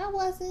 That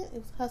wasn't. It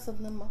was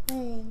hustling in my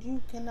hands.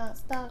 You cannot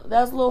stop.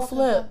 That was a little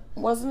flip,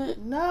 wasn't it?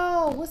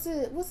 No. What's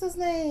his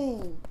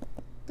name?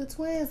 The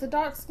twins, the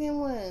dark skinned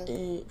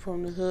one.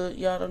 From the hood,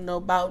 y'all don't know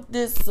about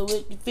this, so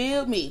if you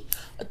feel me,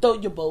 throw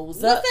your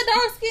bowls up. What's the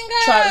dark skinned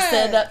guy? Try to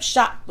set up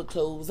shop with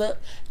clothes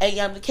up. Hey,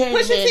 I'm the candy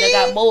man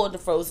that got more than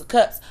frozen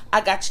cups.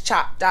 I got you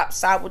chopped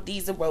outside with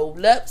these and roll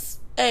ups.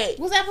 Hey,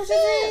 was that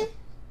Pusha T?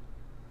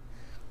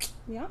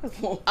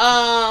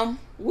 Y'all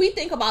we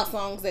think about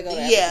songs that go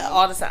there. Yeah,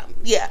 all the time.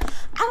 Yeah.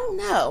 I don't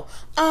know.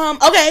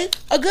 Okay,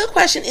 a good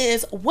question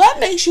is, what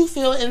makes you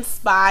feel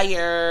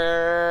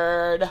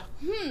inspired?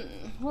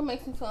 What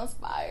makes me feel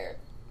inspired?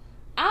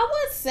 I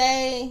would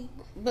say,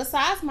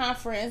 besides my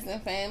friends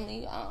and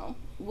family,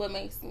 what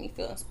makes me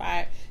feel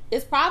inspired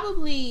is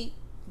probably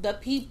the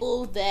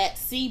people that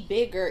see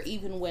bigger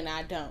even when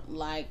I don't.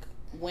 Like,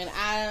 when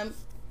I'm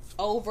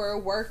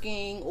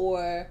overworking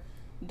or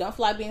don't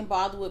feel like being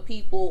bothered with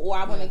people, or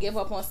I want to give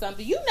up on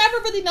something, you never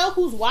really know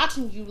who's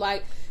watching you.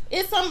 Like,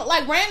 it's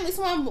randomly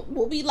someone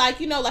will be like,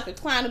 like a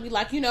client will be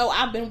like,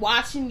 I've been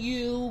watching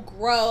you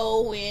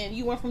grow, and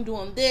you went from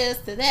doing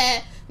this to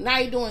that, now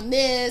you're doing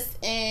this.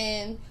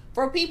 And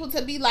for people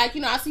to be like,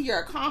 I see you're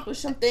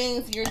accomplishing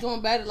things, you're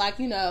doing better, like,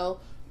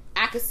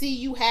 I could see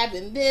you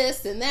having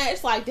this and that.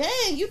 It's like,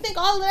 dang, you think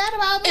all of that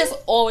about me? It's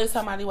always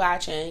somebody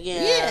watching.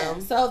 Yeah.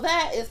 So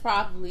that is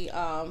probably,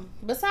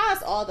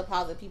 besides all the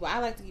positive people, I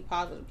like to keep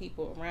positive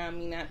people around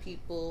me, not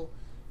people,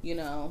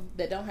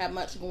 that don't have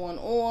much going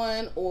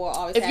on or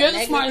always if have you're the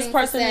negative smartest things to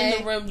person say.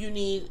 in the room, you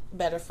need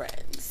better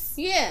friends.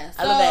 Yeah.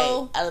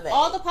 So Elevate.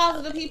 all the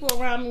positive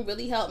people around me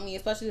really help me,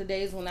 especially the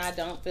days when I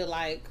don't feel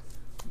like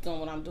doing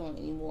what I'm doing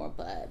anymore.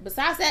 But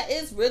besides that,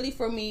 it's really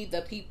for me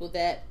the people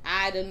that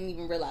I didn't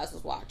even realize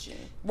was watching.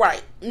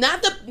 Right.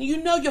 Not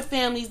your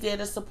family's there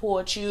to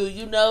support you.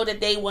 You know that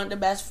they want the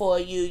best for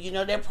you. You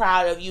know they're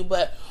proud of you.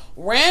 But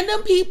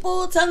random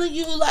people telling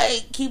you,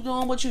 like, keep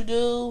doing what you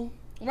do.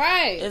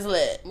 Right. Is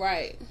lit.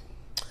 Right.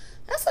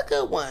 That's a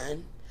good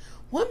one.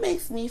 What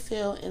makes me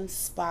feel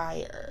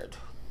inspired?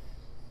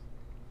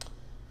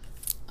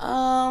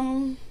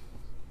 Dang,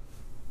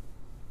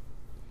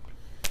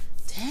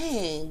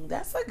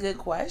 that's a good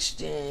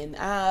question.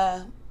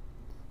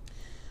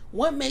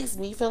 What makes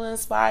me feel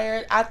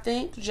inspired? I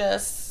think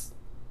just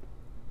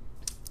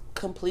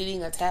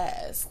completing a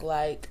task.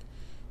 Like,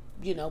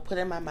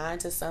 putting my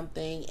mind to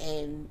something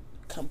and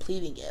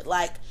completing it.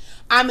 Like,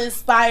 I'm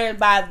inspired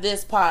by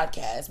this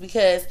podcast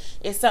because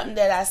it's something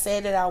that I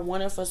said that I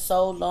wanted for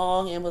so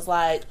long and was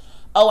like,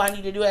 oh, I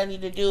need to do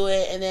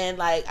it. And then,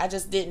 like, I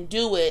just didn't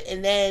do it.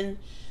 And then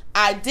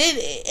I did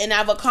it and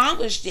I've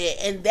accomplished it.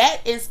 And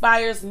that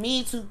inspires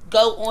me to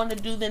go on to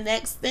do the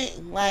next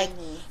thing. Like,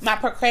 my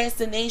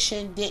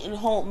procrastination didn't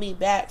hold me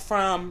back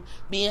from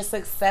being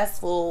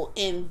successful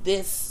in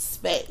this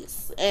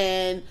space.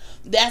 And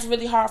that's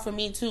really hard for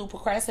me too.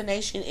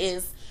 Procrastination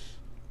is,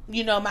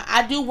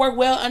 I do work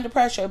well under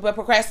pressure, but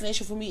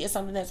procrastination for me is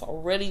something that's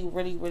really,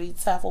 really, really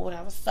tough or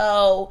whatever.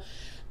 So,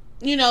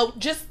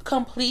 just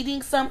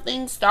completing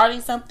something,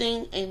 starting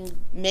something, and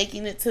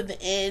making it to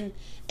the end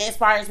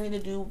inspires me to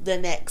do the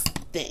next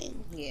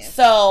thing. Yeah.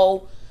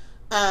 So,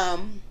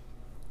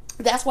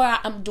 that's why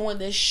I'm doing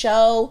this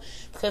show,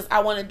 because I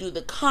want to do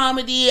the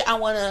comedy. I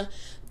want to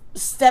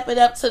step it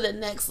up to the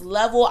next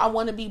level. I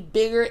want to be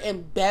bigger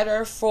and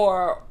better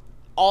for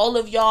all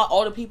of y'all,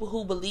 all the people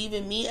who believe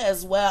in me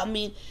as well. I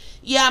mean,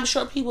 yeah, I'm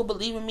sure people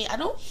believe in me. I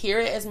don't hear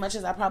it as much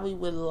as I probably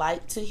would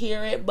like to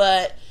hear it,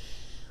 but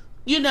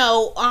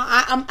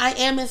I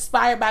am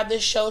inspired by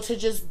this show to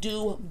just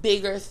do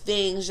bigger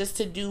things, just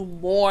to do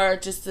more,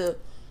 just to,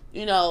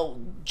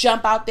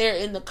 jump out there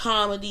in the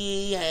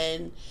comedy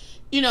and,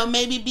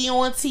 maybe be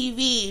on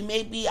TV.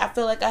 Maybe I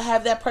feel like I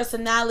have that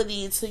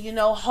personality to,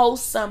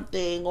 host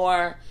something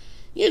or,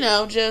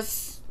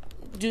 just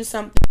do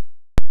something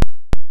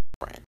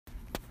different.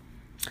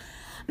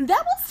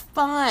 That was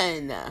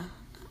fun.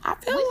 I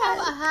feel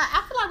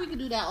like we could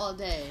do that all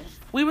day.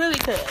 We really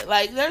could.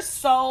 Like, there's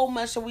so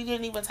much that we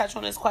didn't even touch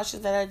on. There's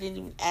questions that I didn't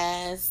even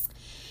ask.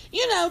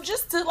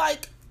 Just to,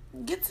 like,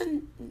 get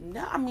to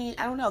know. I mean,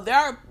 I don't know. There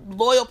are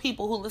loyal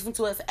people who listen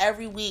to us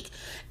every week.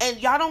 And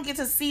y'all don't get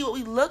to see what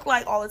we look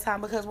like all the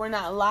time because we're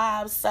not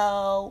live.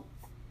 So,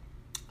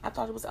 I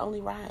thought it was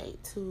only right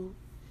to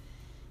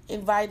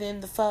invite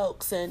in the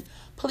folks. And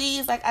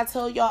please, like I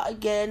tell y'all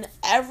again,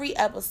 every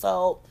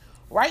episode,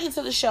 right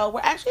into the show. We're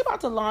actually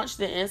about to launch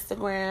the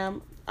Instagram.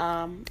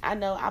 I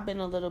know I've been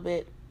a little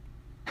bit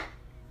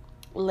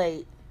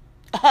late.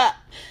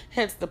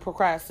 Hence the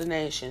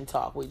procrastination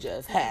talk we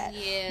just had.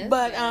 Yes,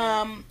 but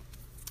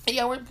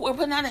yeah, we're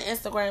putting out an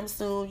Instagram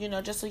soon,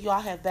 just so y'all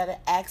have better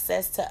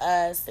access to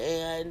us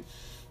and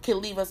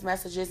can leave us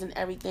messages and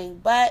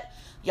everything. But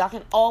y'all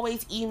can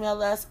always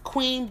email us,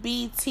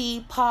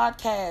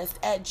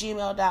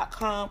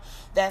 queenbtpodcast@gmail.com.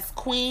 That's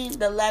queen,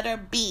 the letter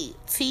B,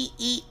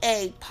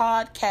 TEA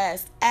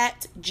podcast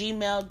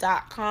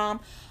 @gmail.com.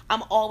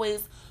 I'm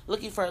always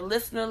looking for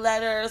listener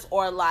letters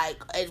or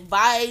like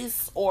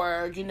advice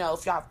or, if y'all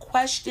have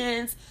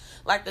questions,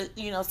 like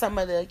some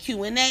of the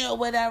Q&A or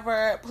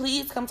whatever,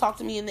 please come talk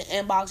to me in the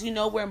inbox.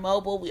 We're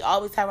mobile. We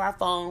always have our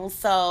phones.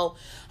 So,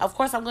 of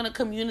course, I'm going to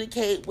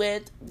communicate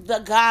with the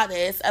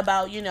goddess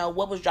about,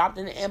 what was dropped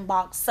in the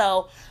inbox.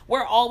 So,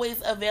 we're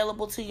always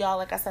available to y'all.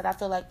 Like I said, I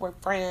feel like we're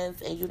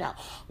friends and,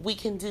 we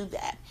can do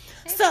that.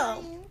 Hey,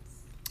 so,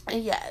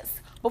 yes.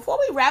 Before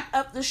we wrap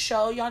up the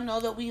show, y'all know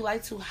that we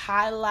like to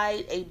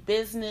highlight a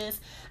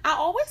business. I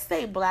always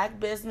say black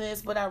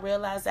business, but I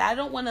realize that I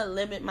don't want to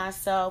limit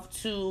myself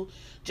to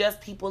just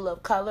people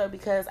of color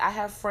because I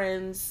have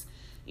friends,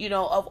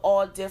 of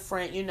all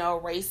different,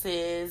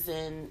 races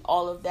and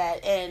all of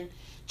that. And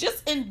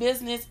just in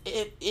business,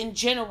 in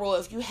general,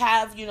 if you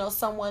have,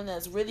 someone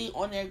that's really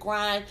on their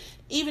grind,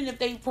 even if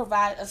they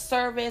provide a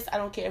service, I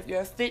don't care if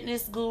you're a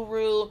fitness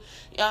guru,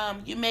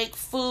 you make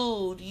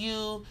food,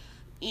 you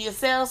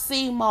sell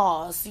sea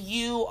moss,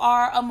 you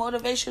are a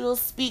motivational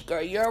speaker,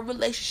 you're a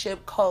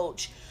relationship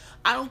coach.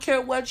 I don't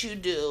care what you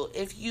do.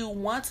 If you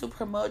want to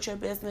promote your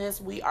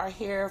business, we are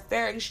here.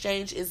 Fair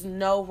exchange is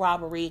no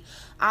robbery.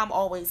 I'm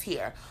always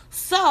here.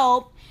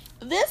 So,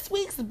 this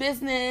week's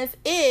business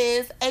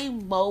is a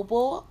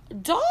mobile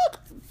dog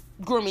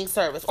grooming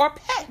service or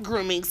pet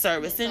grooming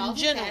service in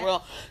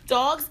general.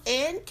 Dogs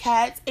and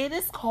cats. It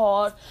is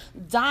called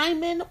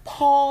Diamond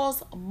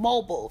Paws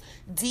Mobile.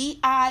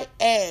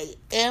 DIAMOND.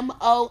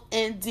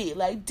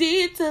 Like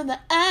D to the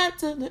I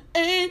to the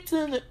A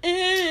to the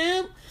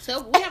M.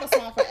 So we have a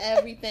song for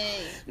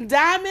everything.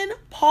 Diamond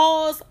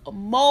Paws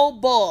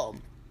Mobile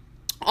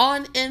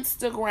on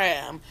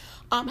Instagram.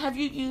 Have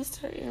you used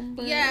her,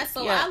 Amber? Yeah,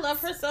 so yes. I love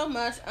her so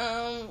much.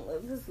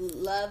 This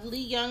lovely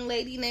young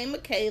lady named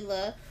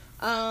Michaela,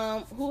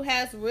 who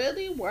has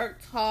really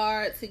worked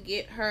hard to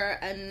get her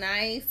a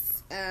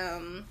nice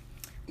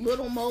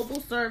little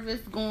mobile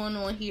service going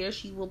on here.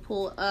 She will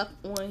pull up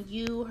on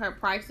you. Her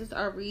prices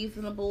are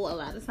reasonable. A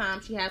lot of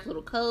times she has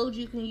little codes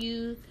you can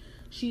use.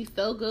 She's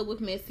so good with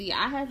Missy.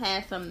 I have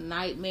had some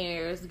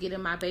nightmares getting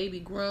my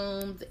baby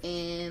groomed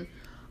and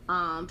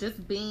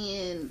just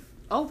being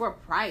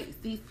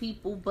overpriced, these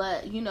people,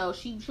 but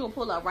she'll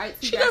pull up right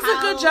to your house. She does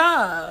a good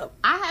job.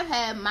 I have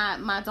had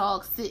my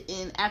dog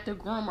sitting at the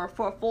groomer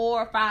for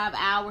 4 or 5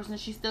 hours and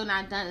she's still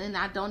not done, and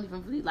I don't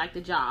even really like the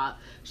job.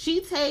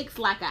 She takes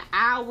like an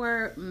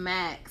hour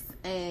max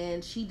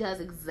and she does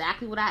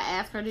exactly what I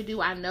asked her to do.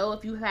 I know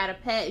if you had a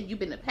pet, if you've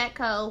been to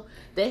Petco,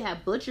 they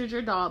have butchered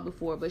your dog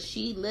before, but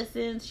she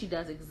listens. She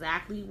does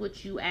exactly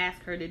what you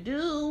ask her to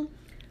do.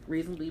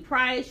 Reasonably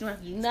priced. You don't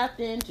have to do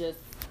nothing. Just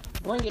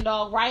bring your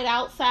dog right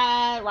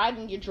outside, right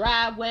in your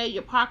driveway,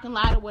 your parking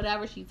lot, or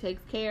whatever. She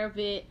takes care of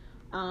it.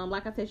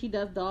 Like I said, she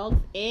does dogs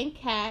and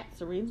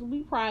cats, reasonably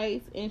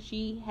priced, and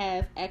she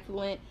has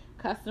excellent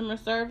customer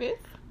service.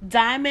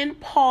 Diamond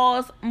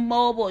Paws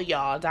Mobile,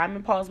 y'all.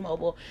 Diamond Paws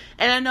Mobile.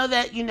 And I know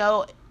that,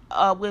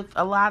 with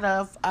a lot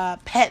of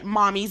pet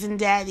mommies and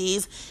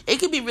daddies, it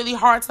can be really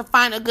hard to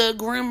find a good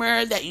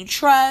groomer that you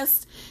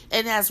trust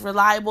and that's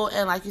reliable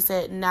and, like you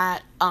said,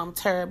 not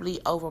terribly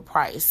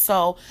overpriced.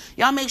 So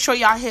y'all make sure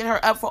y'all hit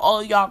her up for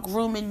all y'all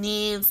grooming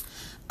needs.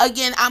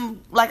 Again, I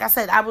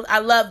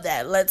love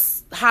that.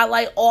 Let's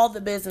highlight all the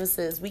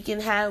businesses. We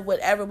can have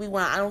whatever we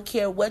want. I don't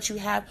care what you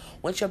have,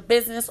 what your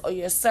business or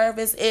your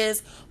service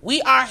is.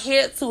 We are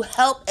here to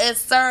help and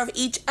serve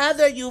each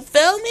other. You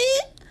feel me?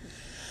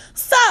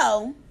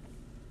 So,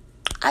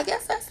 I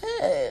guess that's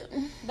it.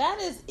 That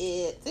is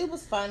it. It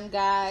was fun,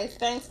 guys.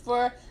 Thanks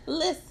for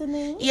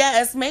listening.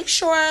 Yes, make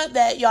sure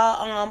that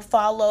y'all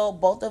follow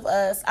both of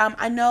us.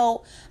 I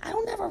know I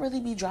don't ever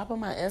really be dropping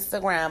my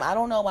Instagram. I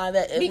don't know why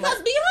that is.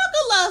 Because Bianca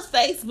loves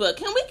Facebook.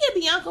 Can we get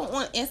Bianca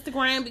on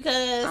Instagram?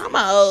 Because I'm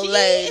an old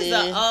lady. She's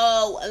an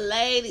old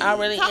lady. I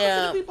really Talking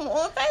am. to the people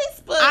on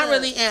Facebook. I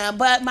really am.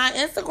 But my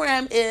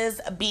Instagram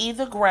is Be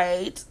The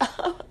Great.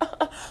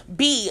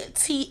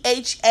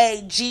 BTHAGR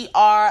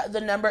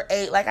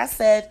 8. Like I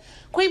said,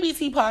 Queen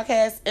BT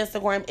Podcast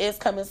Instagram is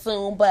coming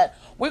soon, but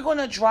we're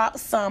gonna drop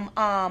some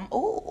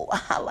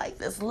I like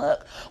this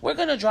look. We're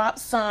gonna drop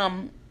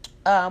some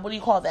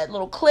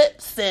little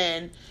clips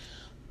and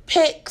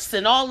pics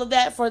and all of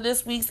that for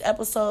this week's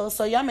episode.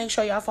 So y'all make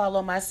sure y'all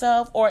follow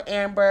myself or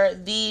Amber,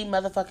 the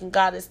motherfucking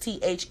goddess,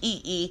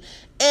 TheeMF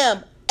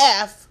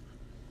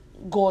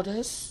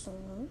Goddess.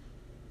 Mm-hmm.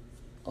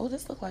 Oh,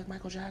 this looked like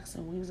Michael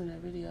Jackson when he was in that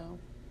video.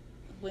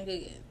 Wink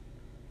again.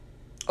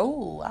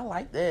 Oh, I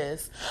like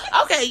this.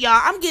 Okay,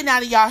 y'all, I'm getting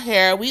out of y'all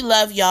hair. We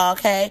love y'all,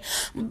 okay?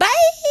 Bye.